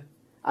rather...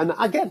 And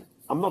again,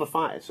 I'm not a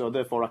fighter, so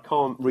therefore I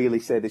can't really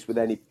say this with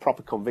any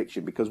proper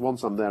conviction, because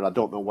once I'm there, I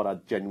don't know what I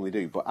genuinely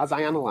do. But as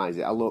I analyse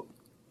it,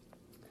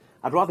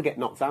 I'd rather get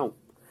knocked out.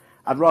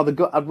 I'd rather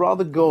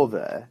go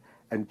there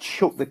and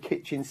chuck the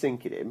kitchen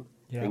sink at him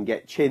and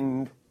get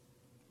chinned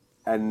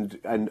and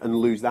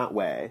lose that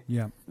way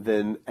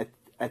than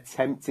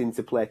attempting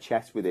to play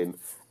chess with him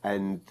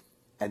and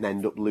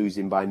end up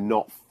losing by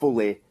not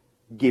fully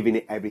giving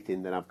it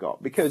everything that I've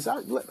got. Because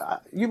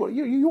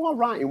you are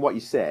right in what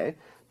you say.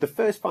 The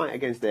first fight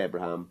against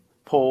Abraham,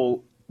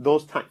 Paul,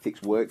 those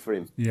tactics worked for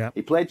him. Yeah.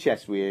 He played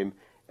chess with him.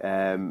 He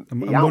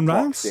won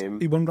rounds.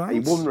 He won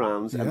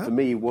rounds, and for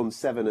me, he won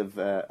 7 of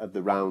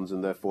the rounds,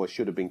 and therefore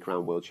should have been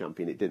crowned world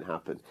champion. It didn't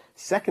happen.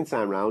 Second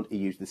time round, he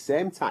used the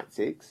same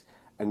tactics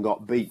and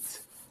got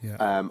beat.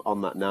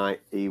 On that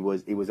night, he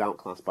was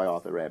outclassed by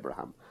Arthur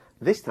Abraham.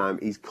 This time,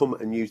 he's come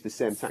and used the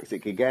same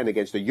tactic again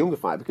against a younger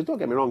fighter. Because don't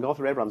get me wrong,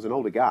 Arthur Abraham's an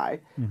older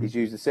guy. Mm-hmm. He's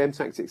used the same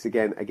tactics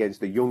again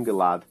against a younger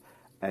lad,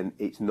 and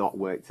it's not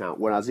worked out.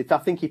 Whereas if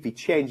he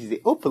changes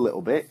it up a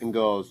little bit and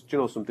goes, do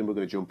you know something, we're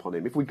going to jump on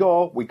him. If we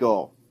go, we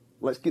go.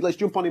 Let's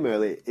jump on him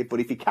early.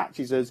 But if he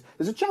catches us,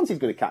 there's a chance he's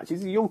going to catch us.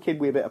 He's a young kid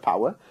with a bit of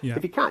power. Yeah.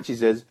 If he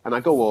catches us and I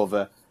go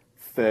over,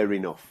 fair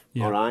enough.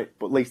 Yeah. All right?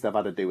 But at least I've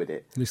had to do with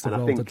it. At least I've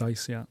rolled the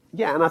dice, yeah.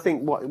 Yeah, and I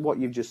think what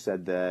you've just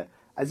said there,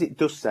 as it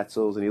dust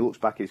settles and he looks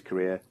back at his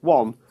career,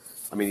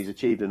 he's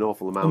achieved an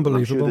awful amount.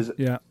 Unbelievable.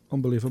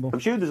 Unbelievable. I'm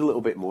sure there's a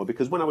little bit more,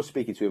 because when I was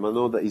speaking to him, I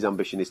know that his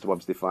ambition is to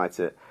obviously fight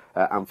at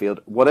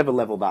Anfield. Whatever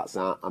level that's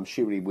at, I'm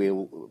sure he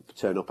will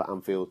turn up at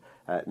Anfield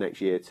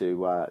next year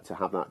to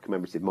have that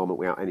commemorative moment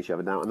without any shadow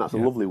of doubt, and that's a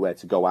lovely way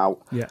to go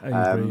out. Yeah,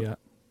 I agree,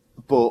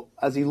 But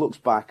as he looks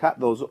back at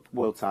those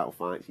world title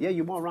fights, yeah,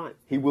 you are right.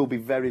 He will be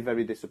very,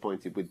 very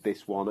disappointed with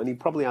this one, and he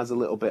probably has a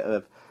little bit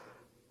of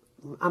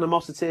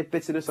animosity,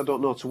 bitterness, I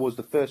don't know, towards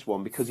the first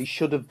one, because he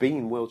should have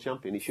been world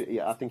champion.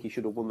 I think he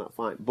should have won that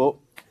fight, but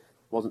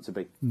wasn't to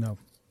be. No.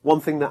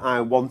 One thing that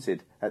I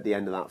wanted at the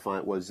end of that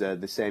fight was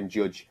the same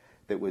judge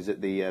that was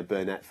at the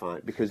Burnett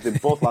fight, because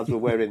both lads were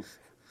wearing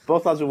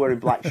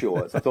black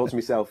shorts. I thought to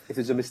myself, if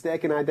there's a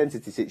mistaken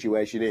identity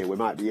situation here, we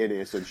might be in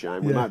here,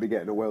 sunshine. We might be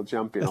getting a world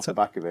champion off the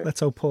back of it. Let's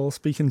hope Paul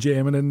speaking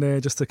German in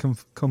there just to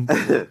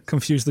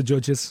confuse the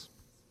judges.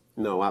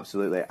 No,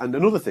 absolutely. And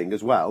another thing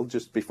as well,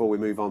 just before we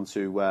move on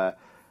to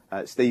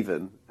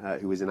Stephen,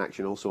 who was in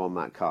action also on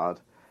that card,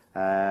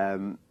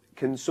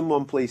 can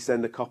someone please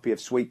send a copy of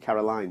Sweet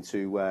Caroline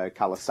to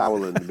Kalle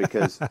Sauerland,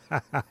 because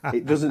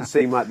it doesn't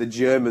seem like the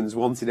Germans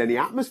wanted any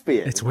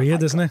atmosphere. It's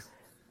weird, isn't it?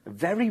 A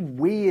very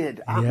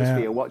weird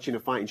atmosphere watching a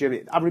fight in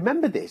Germany. I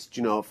remember this,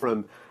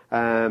 from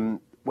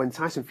when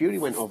Tyson Fury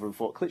went over and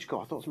fought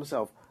Klitschko. I thought to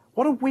myself,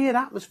 What a weird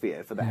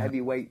atmosphere for the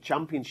heavyweight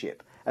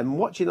championship. And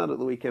watching that at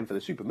the weekend for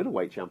the super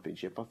middleweight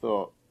championship, I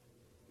thought,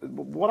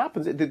 what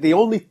happens? They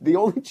only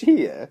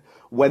cheer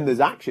when there's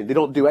action. They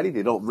don't do anything.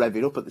 They don't rev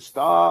it up at the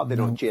start. They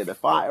don't cheer the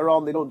fighter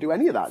on. They don't do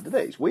any of that, do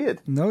they? It's weird.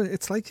 No,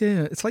 it's like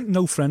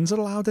no friends are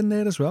allowed in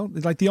there as well.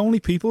 Like the only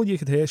people you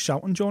could hear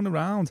shouting during the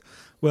round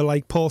were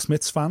like Paul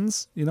Smith's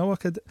fans. You know, I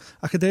could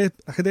hear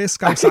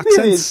Scouse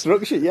accents. I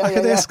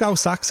could hear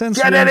Scouse accents.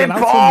 Get it in,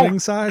 Paul!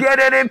 Get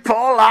it in,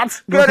 Paul,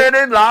 lads! Get it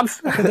in,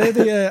 lads! I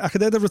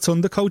could hear the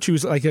Rotunda coach,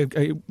 who's like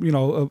a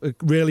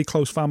really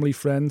close family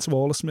friend to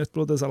all the Smith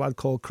brothers, a lad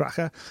called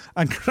Cracker.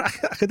 And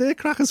I could hear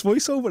Cracker's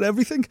voice over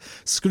everything,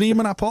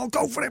 screaming at Paul,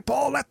 "Go for it,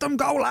 Paul! Let them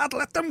go, lad!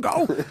 Let them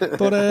go!"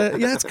 But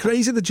it's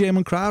crazy. The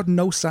German crowd,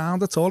 no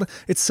sound at all.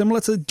 It's similar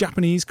to the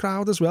Japanese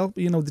crowd as well.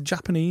 You know, the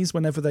Japanese,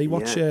 whenever they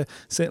watch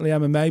certainly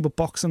MMA, but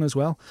boxing as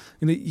well,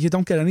 you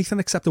don't get anything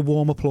except a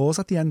warm applause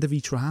at the end of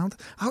each round.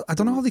 I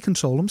don't know how they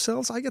control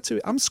themselves.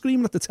 I'm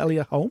screaming at the telly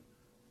at home.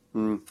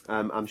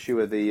 I'm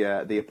sure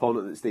the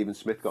opponent that Stephen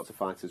Smith got to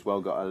fight as well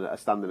got a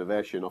standing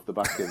ovation off the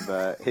back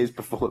of his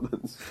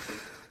performance.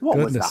 What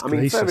was that? I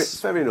mean,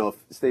 fair enough.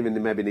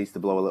 Stephen maybe needs to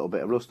blow a little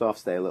bit of rust off,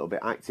 stay a little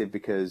bit active,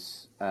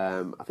 because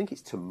I think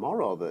it's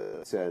tomorrow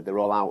that they're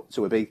all out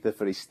to Ibiza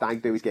for his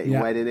stag do. He's getting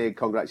wedded in.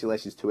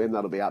 Congratulations to him.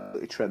 That'll be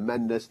absolutely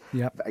tremendous.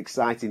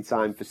 Exciting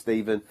time for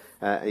Stephen,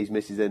 his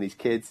missus and his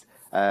kids.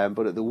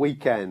 But at the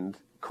weekend,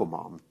 come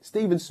on,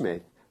 Stephen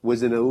Smith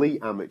was an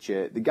elite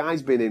amateur. The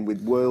guy's been in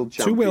with world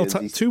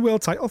champions. Two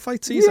world title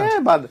fights he's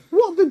had. Man.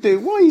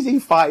 What is he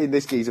fighting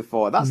this geezer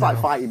for? That's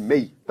like fighting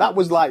me. That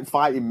was like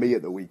fighting me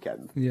at the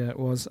weekend. Yeah, it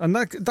was. And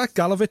that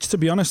Galovich, to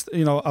be honest,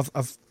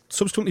 I've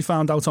subsequently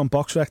found out on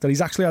BoxRec that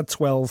he's actually had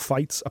 12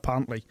 fights,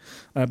 apparently.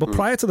 But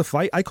prior to the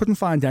fight, I couldn't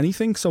find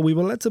anything. So we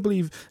were led to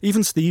believe,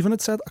 even Stephen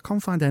had said, I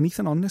can't find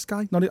anything on this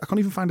guy. I can't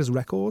even find his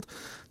record.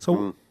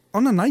 So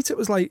on the night, it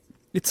was like,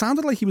 it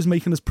sounded like he was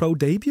making his pro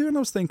debut, and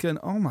I was thinking,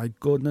 oh my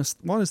goodness,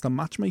 what is the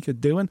matchmaker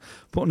doing?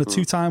 Putting a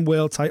two-time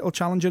world title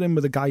challenger in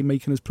with a guy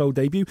making his pro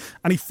debut.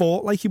 And he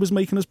fought like he was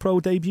making his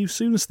pro debut.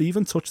 Soon as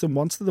Stephen touched him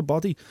once to the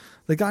body,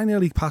 the guy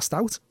nearly passed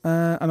out.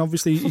 And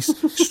obviously he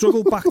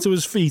struggled back to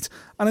his feet.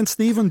 And then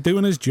Stephen,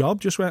 doing his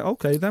job, just went,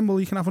 okay, then, well,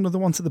 you can have another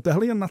one to the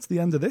belly, and that's the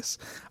end of this.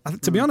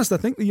 To be honest, I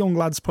think the young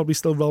lad's probably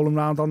still rolling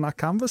around on that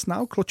canvas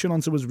now, clutching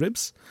onto his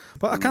ribs.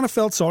 But I kind of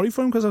felt sorry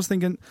for him, because I was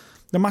thinking,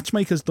 the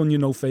matchmaker's done you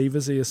no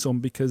favours here, son,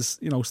 because,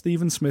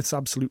 Stephen Smith's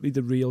absolutely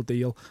the real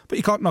deal. But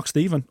you can't knock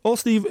Stephen. All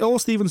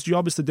Stephen's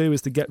job is to do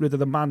is to get rid of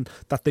the man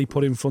that they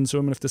put in front of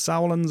him. And if the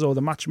Sauerlands or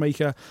the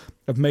matchmaker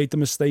have made the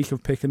mistake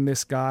of picking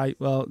this guy,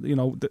 well,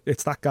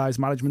 it's that guy's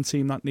management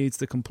team that needs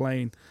to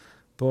complain.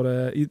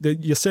 But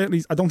you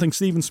certainly, I don't think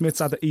Stephen Smith's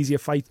had an easier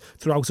fight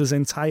throughout his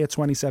entire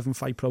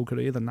 27-fight pro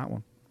career than that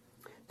one.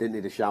 Didn't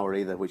need a shower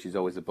either, which is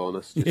always a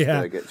bonus. Just,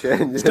 get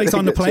changed. Straight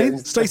on the plane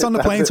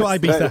to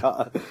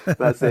Ibiza.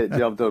 That's it,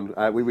 job done.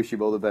 We wish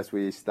him all the best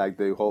with his stag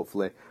do.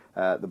 Hopefully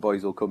the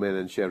boys will come in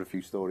and share a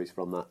few stories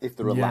from that, if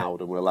they're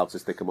allowed, and we're allowed to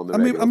stick them on the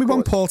radio. And we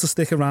want Paul to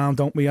stick around,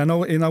 don't we? I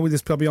know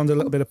he's probably under a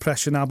little bit of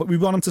pressure now, but we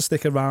want him to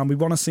stick around. We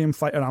want to see him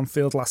fight at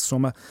Anfield last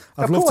summer.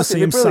 I'd love to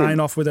see him sign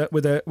off with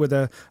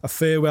a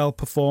farewell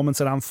performance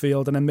at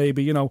Anfield, and then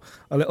maybe a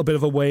little bit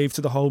of a wave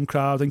to the home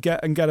crowd and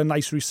get a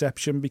nice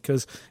reception,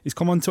 because he's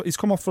come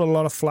off for a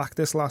lot of flack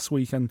this last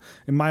week, and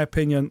in my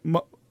opinion,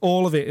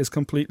 all of it is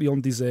completely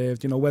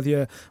undeserved.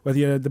 Whether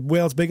you're the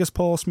world's biggest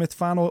Paul Smith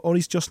fan or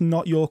he's just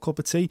not your cup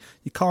of tea,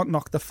 you can't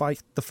knock the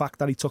fact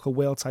that he took a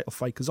world title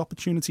fight, because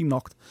opportunity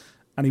knocked,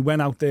 and he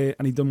went out there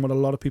and he done what a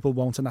lot of people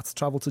won't, and that's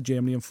travel to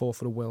Germany and fought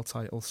for a world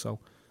title. So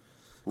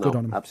good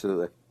on him.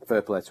 Absolutely,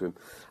 fair play to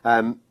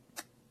him.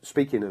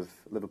 Speaking of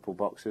Liverpool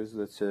boxers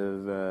that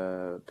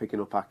are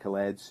picking up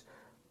accolades,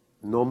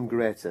 none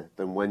greater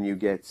than when you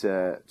get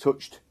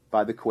touched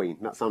by the Queen.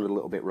 That sounded a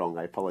little bit wrong.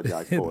 I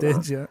apologise for that. It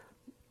did, yeah.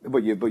 But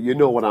you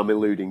know what I'm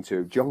alluding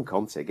to. John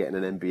Conte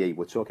getting an MBE.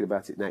 We're talking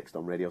about it next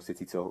on Radio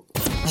City Talk.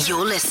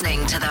 You're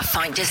listening to the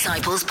Fight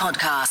Disciples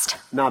podcast.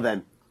 Now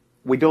then,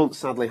 we don't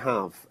sadly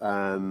have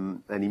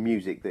any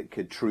music that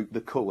could troop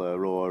the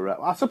colour, or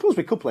I suppose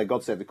we could play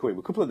God Save the Queen.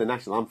 We could play the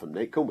national anthem,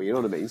 Nick, couldn't we? You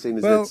know what I mean? Seeing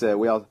as that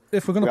we are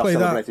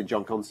celebrating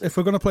John Conte. If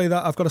we're going to play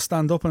that, I've got to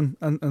stand up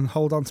and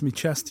hold on to my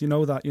chest. You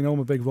know that. I'm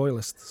a big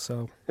royalist,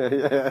 so...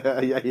 Yeah,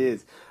 he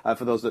is.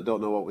 For those that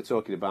don't know what we're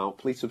talking about,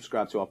 please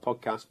subscribe to our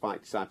podcast,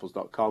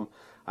 fightdisciples.com.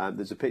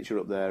 There's a picture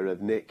up there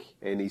of Nick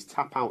in his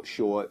tap-out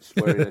shorts,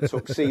 wearing a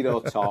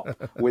tuxedo top,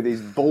 with his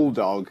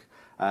bulldog...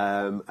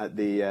 at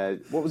the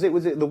what was it?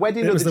 Was it the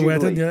wedding? It was the Jubilee?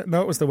 wedding. Yeah,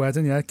 no, it was the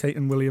wedding. Yeah, Kate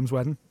and William's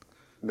wedding.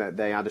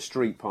 They had a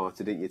street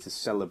party, didn't you, to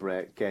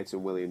celebrate Kate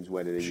and William's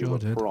wedding? And sure you were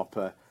did.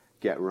 Proper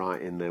get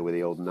right in there with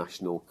the old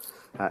national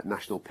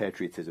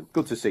patriotism.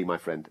 Good to see, my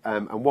friend.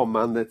 And one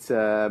man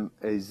that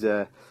is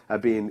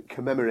being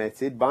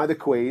commemorated by the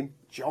Queen,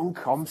 John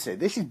Conte.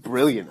 This is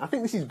brilliant. I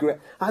think this is great.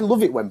 I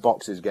love it when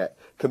boxers get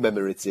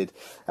commemorated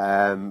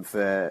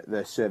for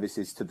their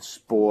services to the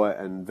sport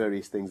and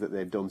various things that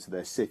they've done to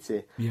their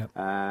city. Yeah.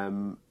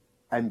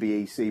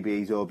 MBE,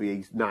 CBEs,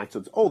 OBEs,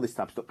 knighthoods, all this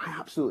type of stuff. I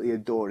absolutely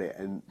adore it.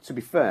 And to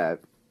be fair,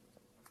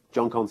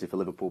 John Conte for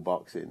Liverpool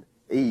boxing.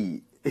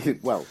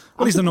 Well,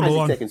 he's the number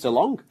one. It's taken so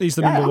long. He's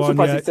the number one. I'm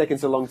surprised it's taken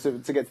so long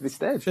to get to this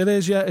stage. It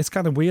is, yeah. It's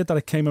kind of weird that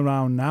it came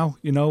around now.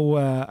 You know,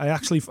 I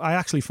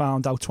actually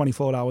found out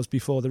 24 hours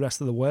before the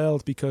rest of the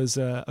world because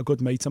a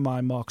good mate of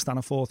mine, Mark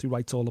Staniforth, who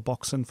writes all the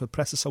boxing for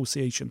Press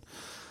Association,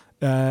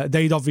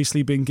 they'd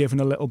obviously been given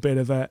a little bit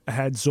of a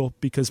heads up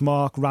because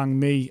Mark rang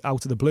me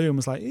out of the blue and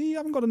was like, hey, you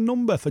haven't got a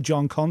number for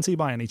John Conte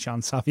by any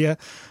chance, have you?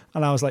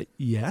 And I was like,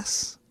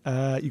 yes. You're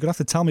going to have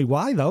to tell me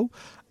why, though.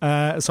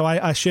 So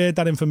I shared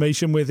that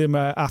information with him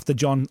after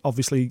John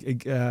obviously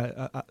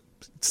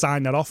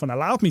signed that off and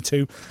allowed me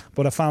to,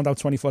 but I found out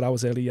 24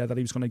 hours earlier that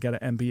he was going to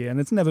get an MBE, and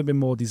it's never been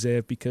more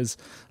deserved because,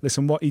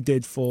 listen, what he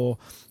did for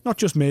not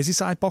just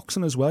Merseyside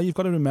boxing as well, you've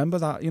got to remember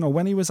that, you know,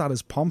 when he was at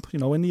his pomp, you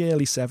know, in the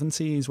early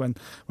 70s, when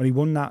he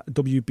won that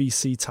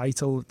WBC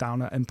title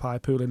down at Empire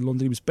Pool in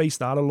London, he was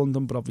based out of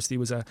London, but obviously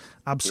was an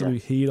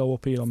absolute hero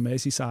up here on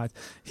Merseyside.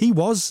 He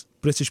was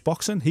British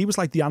boxing. He was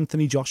like the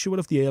Anthony Joshua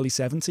of the early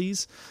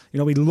 70s. You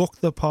know, he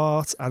looked the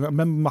part. And I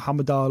remember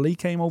Muhammad Ali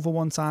came over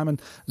one time and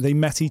they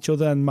met each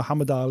other, and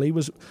Muhammad Ali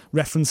was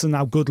referencing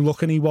how good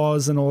looking he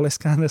was and all this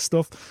kind of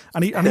stuff.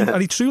 And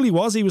he truly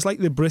was. He was like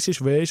the British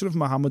version of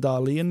Muhammad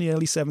Ali in the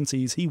early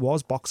 70s. He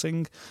was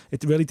boxing.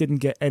 It really didn't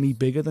get any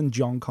bigger than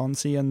John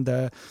Conte, and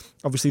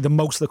obviously the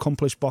most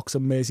accomplished boxer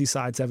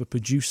Merseyside's ever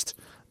produced.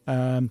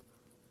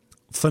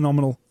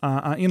 Phenomenal,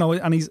 you know,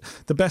 and he's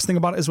the best thing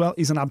about it as well.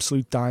 He's an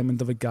absolute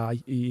diamond of a guy.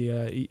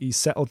 He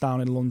settled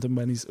down in London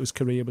when his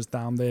career was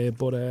down there,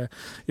 but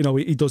you know,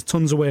 he does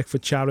tons of work for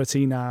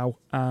charity now,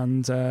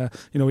 and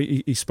you know,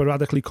 he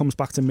sporadically comes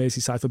back to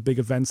Merseyside for big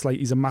events. Like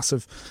he's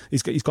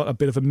got a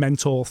bit of a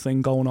mentor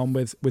thing going on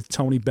with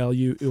Tony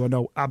Bellew, who I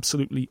know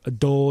absolutely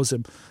adores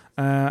him.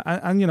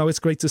 And you know, it's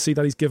great to see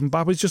that he's given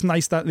back. But it's just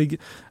nice that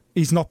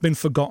he's not been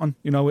forgotten.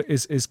 You know,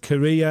 his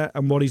career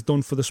and what he's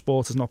done for the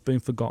sport has not been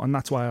forgotten.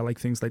 That's why I like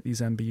things like these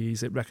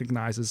MBEs. It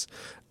recognises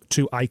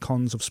two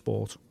icons of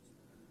sport.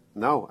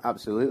 No,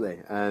 absolutely.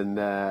 And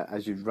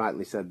as you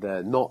rightly said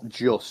there, not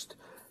just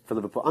for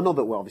Liverpool. I know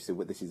that, well,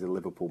 obviously this is a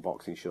Liverpool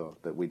boxing show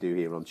that we do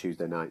here on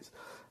Tuesday nights,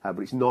 but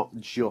it's not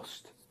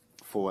just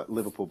for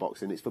Liverpool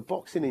boxing. It's for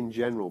boxing in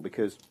general,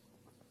 because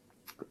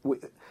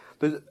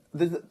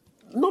there's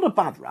not a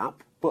bad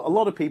rap, but a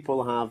lot of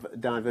people have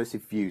diverse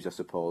views, I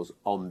suppose,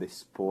 on this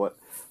sport.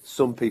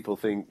 Some people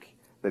think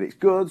that it's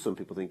good, some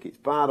people think it's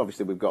bad.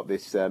 Obviously, we've got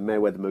this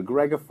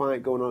Mayweather-McGregor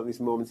fight going on at this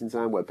moment in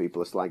time where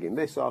people are slagging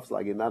this off,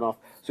 slagging that off.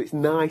 So it's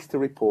nice to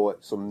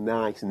report some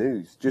nice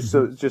news. Just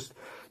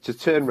to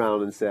turn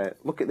around and say,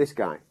 look at this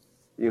guy.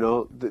 You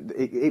know,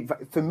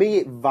 for me,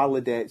 it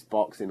validates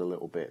boxing a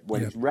little bit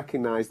when it's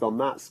recognised on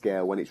that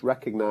scale, when it's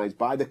recognised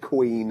by the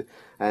Queen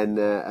and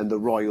the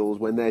Royals,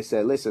 when they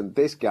say, listen,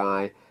 this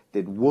guy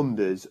did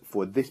wonders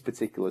for this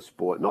particular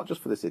sport, not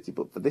just for the city,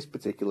 but for this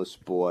particular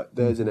sport.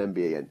 There's an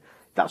MBE, and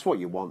that's what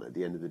you want at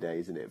the end of the day,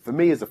 isn't it? For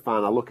me as a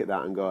fan, I look at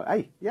that and go,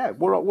 hey, yeah,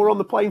 we're on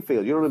the playing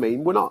field. You know what I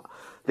mean? We're not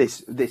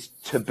this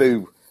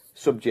taboo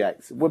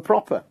subject. We're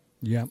proper.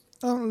 Yeah.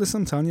 Oh,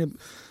 listen, Tanya.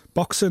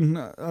 Boxing,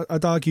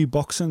 I'd argue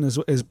boxing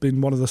has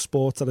been one of the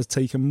sports that has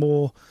taken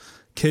more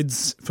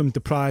kids from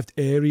deprived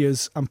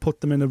areas and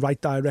put them in the right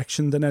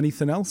direction than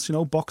anything else. You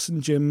know, boxing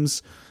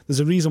gyms,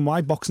 there's a reason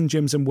why boxing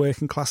gyms in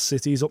working class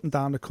cities up and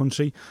down the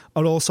country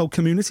are also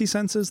community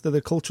centres. They're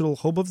the cultural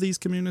hub of these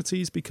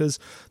communities, because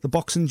the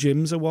boxing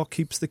gyms are what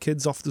keeps the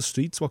kids off the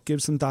streets, what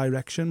gives them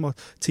direction, what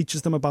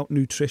teaches them about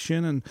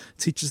nutrition and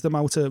teaches them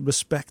how to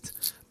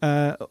respect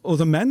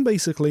other men,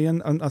 basically.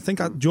 And I think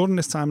during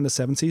this time in the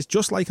 70s,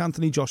 just like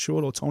Anthony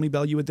Joshua or Tony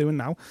Bellew are doing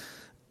now,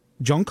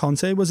 John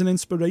Conte was an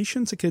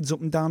inspiration to kids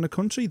up and down the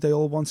country. They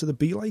all wanted to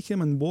be like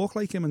him and walk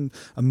like him and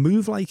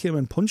move like him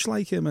and punch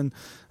like him. And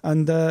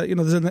you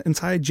know, there's an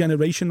entire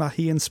generation that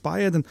he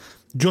inspired. And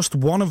just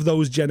one of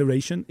those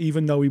generation,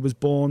 even though he was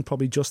born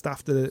probably just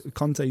after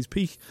Conte's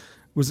peak,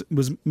 was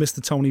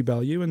Mr. Tony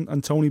Bellew,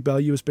 and Tony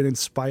Bellew has been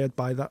inspired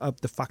by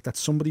that, the fact that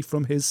somebody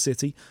from his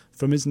city,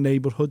 from his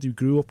neighbourhood, who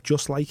grew up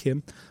just like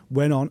him,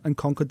 went on and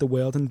conquered the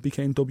world and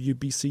became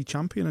WBC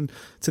champion. And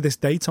to this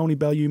day, Tony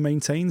Bellew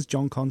maintains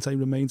John Conte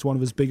remains one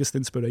of his biggest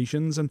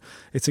inspirations, and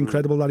it's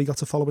incredible that he got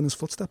to follow in his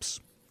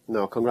footsteps.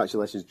 No,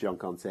 congratulations, John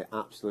Conte.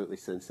 Absolutely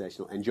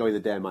sensational. Enjoy the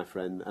day, my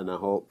friend, and I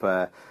hope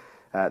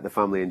the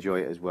family enjoy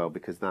it as well,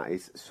 because that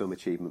is some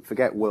achievement.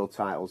 Forget world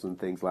titles and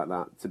things like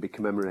that. To be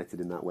commemorated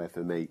in that way,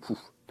 for me,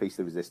 piece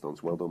of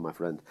resistance. Well done, my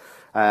friend.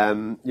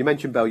 You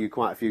mentioned Bellew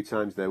quite a few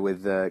times there,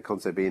 with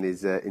Conte being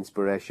his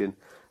inspiration.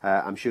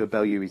 I'm sure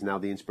Bellew is now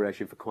the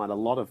inspiration for quite a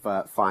lot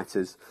of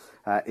fighters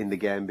in the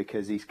game,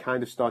 because he's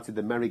kind of started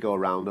the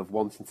merry-go-round of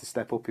wanting to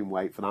step up in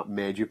weight for that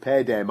major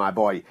payday, my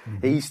boy.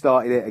 He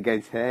started it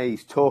against Hay.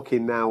 He's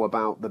talking now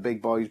about the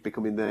big boys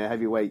becoming the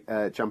heavyweight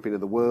champion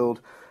of the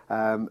world.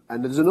 And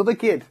there's another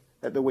kid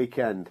at the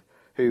weekend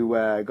who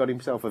got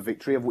himself a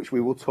victory, of which we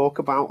will talk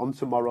about on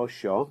tomorrow's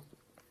show.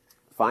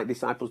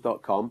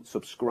 FightDisciples.com.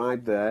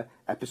 Subscribe there.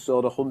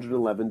 Episode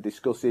 111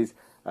 discusses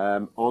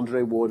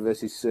Andre Ward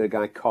versus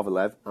Sergei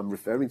Kovalev. I'm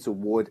referring to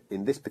Ward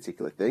in this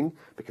particular thing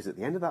because at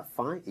the end of that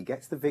fight, he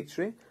gets the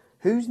victory.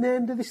 Whose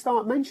name do they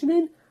start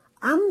mentioning?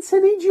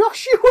 Anthony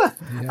Joshua.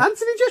 Yeah.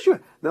 Anthony Joshua.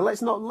 Now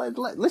let's not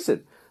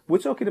listen. We're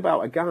talking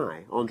about a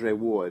guy, Andre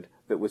Ward,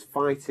 that was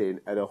fighting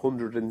at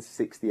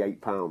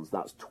 168 pounds.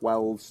 That's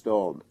 12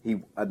 stone.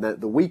 And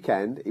the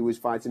weekend he was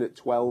fighting at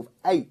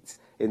 12.8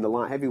 in the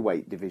light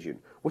heavyweight division.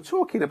 We're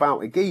talking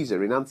about a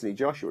geezer in Anthony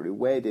Joshua who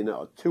weighed in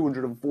at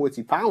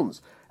 240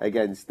 pounds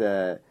against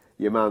your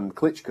man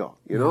Klitschko.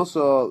 You know,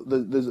 so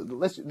there's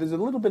a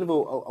little bit of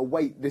a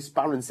weight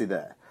disparity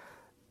there.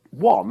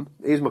 One,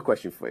 here's my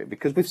question for you,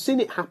 because we've seen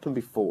it happen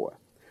before.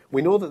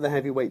 We know that the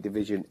heavyweight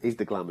division is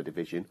the glamour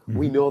division. Mm-hmm.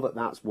 We know that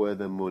that's where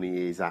the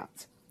money is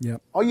at.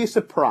 Yep. Are you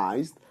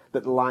surprised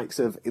that the likes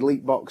of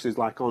elite boxers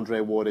like Andre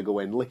Ward are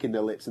going, licking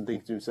their lips and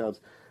thinking to themselves,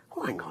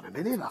 oh, hang on a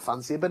minute, I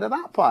fancy a bit of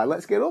that pie.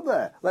 Let's get up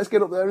there. Let's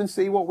get up there and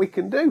see what we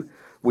can do.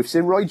 We've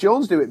seen Roy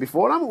Jones do it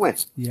before, haven't we?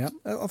 Yeah,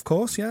 of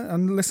course, yeah.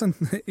 And listen,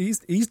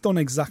 he's done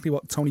exactly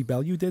what Tony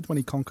Bellew did when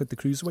he conquered the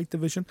cruiserweight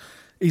division.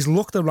 He's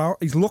looked at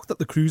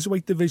the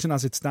cruiserweight division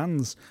as it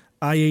stands,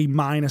 i.e.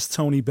 minus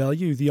Tony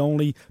Bellew, the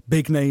only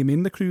big name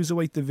in the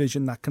cruiserweight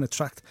division that can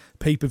attract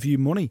pay-per-view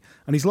money.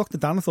 And he's looked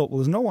at that and thought, well,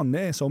 there's no one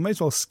there, so I may as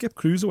well skip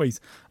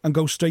cruiserweight and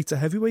go straight to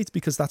heavyweight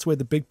because that's where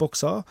the big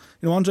bucks are.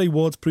 You know, Andre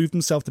Ward's proved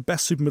himself the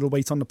best super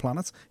middleweight on the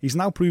planet. He's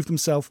now proved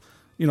himself,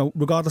 you know,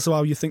 regardless of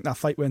how you think that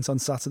fight went on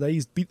Saturday,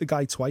 he's beat the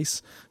guy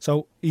twice.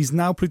 So he's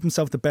now proved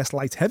himself the best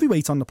light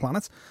heavyweight on the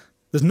planet.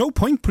 There's no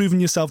point proving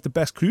yourself the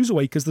best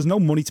cruiserweight because there's no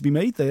money to be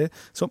made there.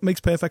 So it makes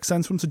perfect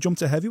sense for him to jump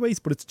to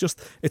heavyweight. But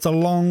it's a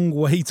long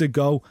way to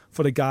go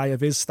for a guy of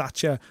his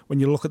stature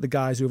when you look at the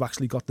guys who have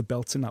actually got the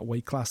belts in that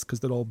weight class because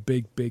they're all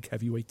big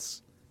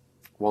heavyweights.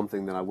 One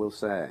thing that I will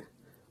say,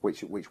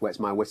 which wets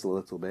my whistle a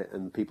little bit,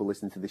 and people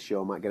listening to this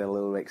show might get a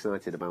little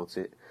excited about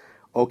it.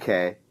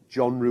 Okay,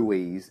 John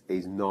Ruiz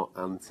is not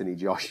Anthony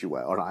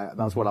Joshua, all right?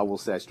 That's what I will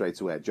say straight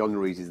away. John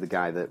Ruiz is the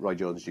guy that Roy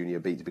Jones Jr.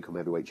 beat to become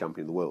heavyweight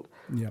champion of the world.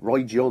 Yep.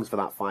 Roy Jones, for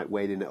that fight,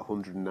 weighed in at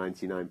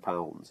 199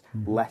 pounds,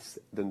 less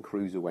than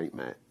cruiserweight,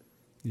 mate.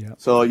 Yeah.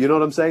 So, you know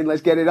what I'm saying?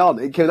 Let's get it on.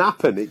 It can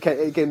happen. It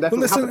can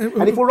definitely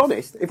happen. And if we're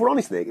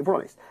honest, Nick,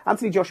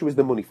 Anthony Joshua is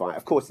the money fight.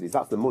 Of course it is.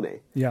 That's the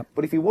money. Yeah.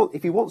 But if he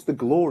wants the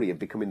glory of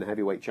becoming the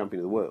heavyweight champion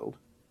of the world,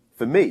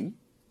 for me,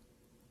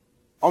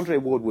 Andre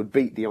Ward would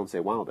beat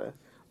Deontay Wilder.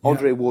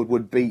 Andre Ward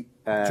would beat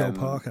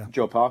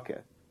Joe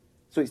Parker.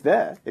 So it's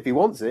there. If he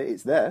wants it,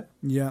 it's there.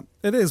 Yeah,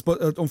 it is. But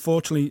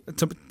unfortunately,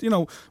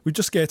 we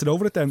just skated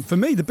over it then. For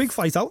me, the big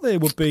fight out there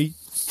would be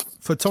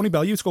for Tony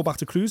Bellew to go back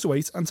to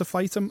cruiserweight and to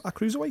fight him at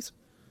cruiserweight.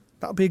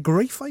 That would be a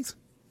great fight.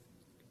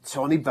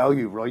 Tony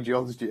Bellew, Roy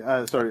Jones.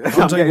 Sorry,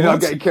 I'm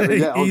getting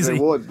carried away. Andre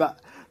Ward.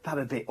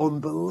 That'd be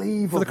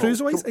unbelievable. For the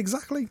cruiserweight,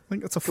 exactly. I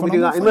think that's a Can we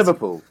do that in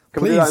Liverpool?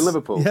 Can we do that in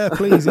Liverpool? Yeah,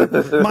 please.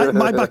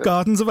 My back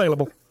garden's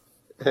available.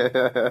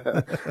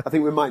 I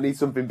think we might need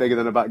something bigger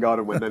than a back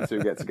garden when them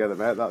two get together,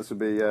 mate. That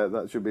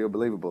should be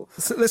unbelievable.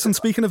 So, listen,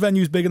 speaking of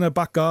venues bigger than a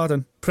back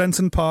garden,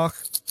 Prenton Park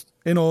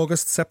in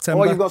August,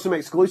 September. Oh, you've got some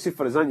exclusive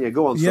for us, haven't you?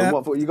 Go on, yeah.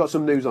 Son. You got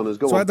some news on us.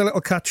 Go on. So I had a little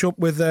catch up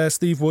with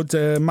Steve Wood,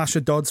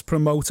 Masha Dodd's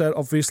promoter.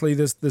 Obviously,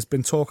 there's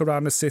been talk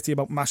around the city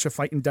about Masha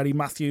fighting Derry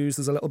Matthews.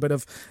 There's a little bit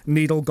of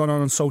needle going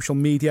on social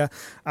media.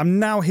 I'm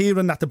now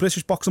hearing that the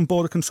British Boxing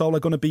Board of Control are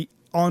going to be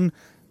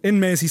in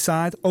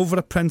Merseyside, over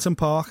at Prenton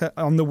Park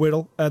on the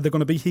Wirral. They're going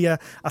to be here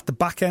at the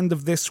back end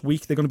of this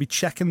week. They're going to be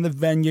checking the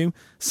venue,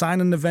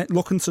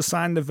 looking to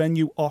sign the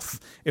venue off.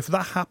 If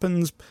that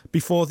happens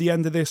before the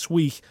end of this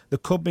week, there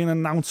could be an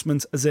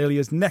announcement as early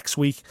as next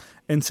week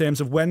in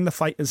terms of when the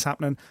fight is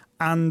happening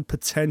and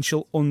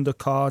potential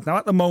undercard. Now,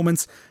 at the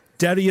moment,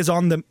 Derry is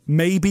on the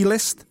maybe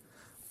list,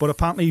 but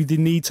apparently they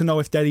need to know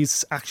if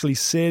Derry's actually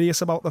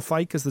serious about the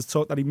fight because there's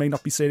talk that he may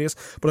not be serious.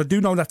 But I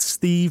do know that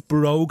Steve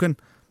Brogan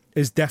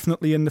is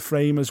definitely in the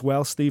frame as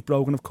well. Steve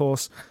Brogan, of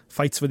course,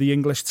 fights for the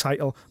English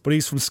title, but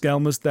he's from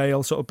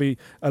Skelmersdale, so it'll be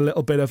a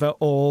little bit of an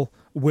all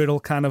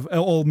Wirral kind of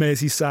all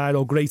Merseyside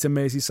or Greater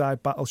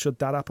Merseyside battle should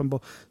that happen.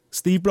 But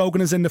Steve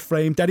Brogan is in the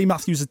frame. Derry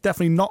Matthews is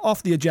definitely not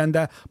off the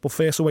agenda, but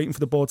first we're waiting for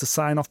the board to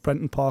sign off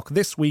Prenton Park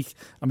this week,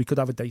 and we could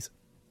have a date.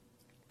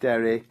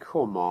 Derry,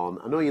 come on.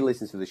 I know you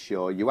listen to the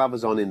show. You have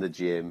us on in the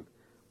gym.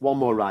 One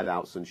more ride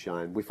out,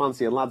 sunshine. We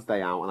fancy a lad's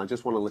day out, and I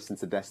just want to listen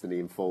to Destiny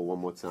in full one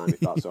more time,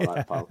 if that's all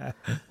right, pal.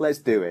 Let's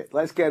do it.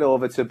 Let's get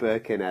over to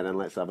Birkenhead and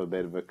let's have a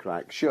bit of a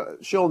crack.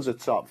 Sean's a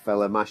top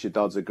fella. Masha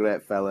Dodd's a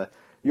great fella.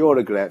 You're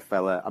a great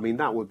fella. I mean,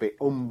 that would be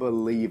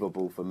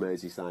unbelievable for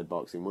Merseyside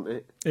boxing, wouldn't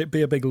it? It'd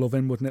be a big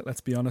love-in, wouldn't it?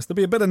 Let's be honest. There'd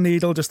be a bit of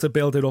needle just to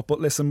build it up, but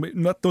listen,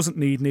 that doesn't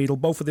need needle.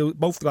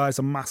 Both guys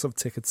are massive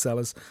ticket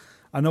sellers.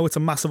 I know it's a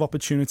massive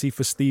opportunity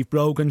for Steve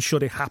Brogan,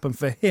 should it happen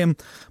for him,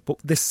 but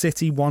this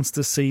city wants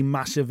to see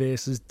Masha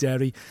versus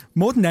Derry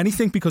more than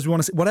anything because we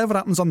want to see, whatever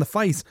happens on the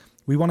fight,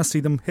 we want to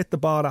see them hit the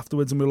bar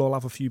afterwards and we'll all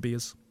have a few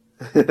beers.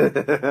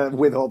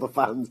 with all the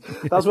fans.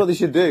 That's what they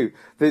should do.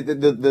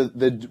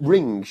 The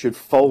ring should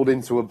fold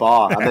into a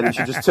bar, and then it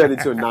should just turn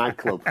into a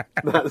nightclub.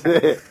 That's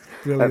it.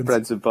 Brilliant. At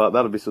Prenton Park.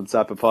 That'll be some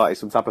type of party,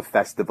 some type of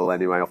festival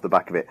anyway, off the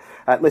back of it.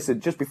 Listen,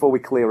 just before we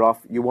clear off,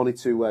 you wanted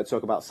to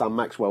talk about Sam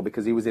Maxwell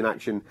because he was in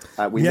action.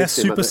 We missed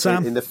him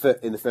in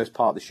the first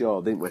part of the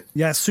show, didn't we?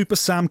 Yeah, Super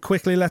Sam.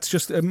 Quickly, let's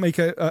just make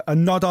a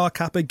nod our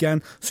cap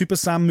again. Super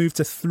Sam moved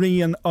to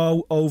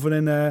 3-0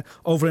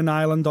 over in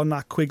Ireland on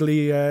that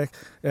Quigley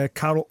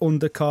Carroll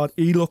undercard.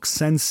 He looks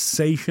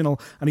sensational,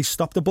 and he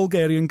stopped a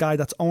Bulgarian guy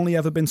that's only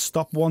ever been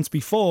stopped once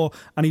before,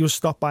 and he was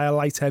stopped by a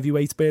light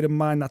heavyweight. Bear in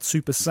mind that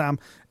Super Sam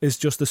is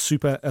just a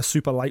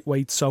super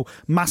lightweight, so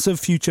massive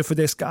future for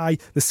this guy.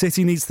 The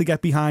city needs to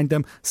get behind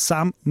him.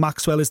 Sam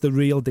Maxwell is the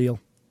real deal.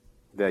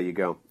 There you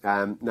go.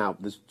 Now,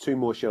 there's 2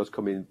 more shows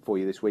coming for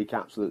you this week,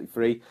 absolutely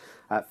free.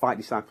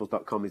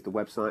 FightDisciples.com is the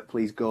website.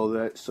 Please go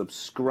there,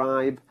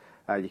 subscribe.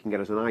 You can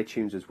get us on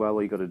iTunes as well.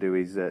 All you got to do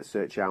is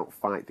search out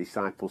Fight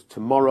Disciples.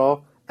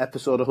 Tomorrow,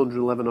 episode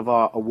 111 of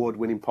our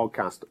award-winning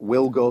podcast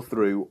will go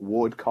through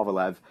Ward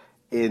Kovalev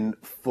in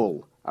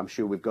full. I'm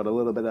sure we've got a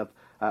little bit of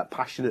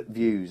passionate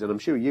views, and I'm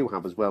sure you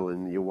have as well,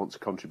 and you'll want to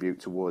contribute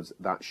towards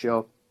that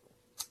show.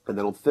 And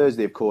then on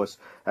Thursday, of course,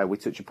 we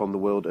touch upon the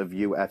world of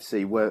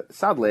UFC, where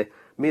sadly,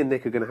 me and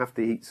Nick are going to have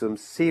to eat some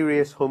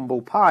serious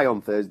humble pie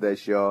on Thursday's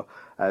show.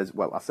 As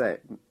well, I say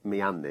me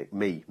and Nick,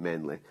 me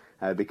mainly,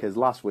 because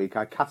last week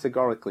I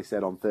categorically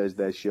said on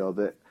Thursday's show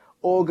that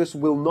August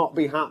will not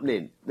be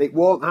happening. It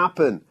won't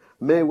happen.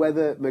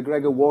 Mayweather,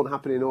 McGregor won't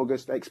happen in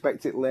August.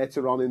 Expect it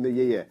later on in the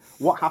year.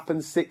 What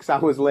happens 6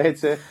 hours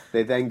later?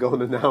 They then go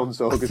and announce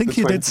August. I think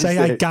you did say,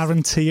 I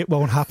guarantee it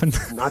won't happen.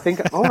 I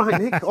think, all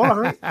right, Nick, all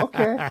right,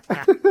 okay.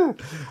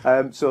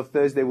 So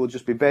Thursday will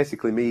just be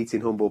basically me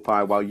eating humble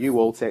pie while you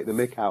all take the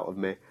mick out of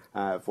me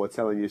for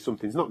telling you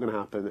something's not going to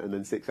happen, and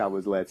then 6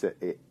 hours later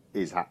it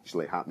is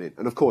actually happening.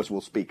 And of course we'll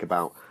speak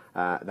about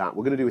that.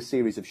 We're going to do a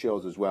series of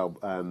shows as well,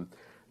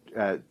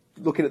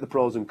 looking at the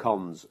pros and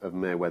cons of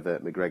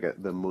Mayweather-McGregor,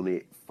 the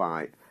money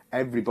fight.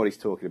 Everybody's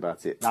talking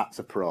about it. That's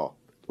a pro.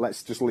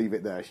 Let's just leave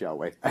it there, shall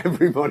we?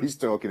 Everybody's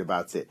talking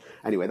about it.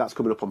 Anyway, that's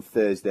coming up on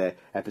Thursday,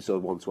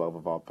 episode 112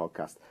 of our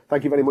podcast.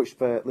 Thank you very much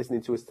for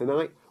listening to us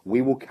tonight.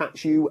 We will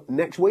catch you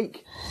next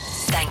week.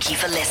 Thank you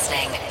for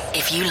listening.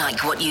 If you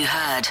like what you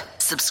heard,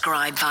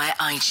 subscribe via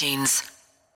iTunes.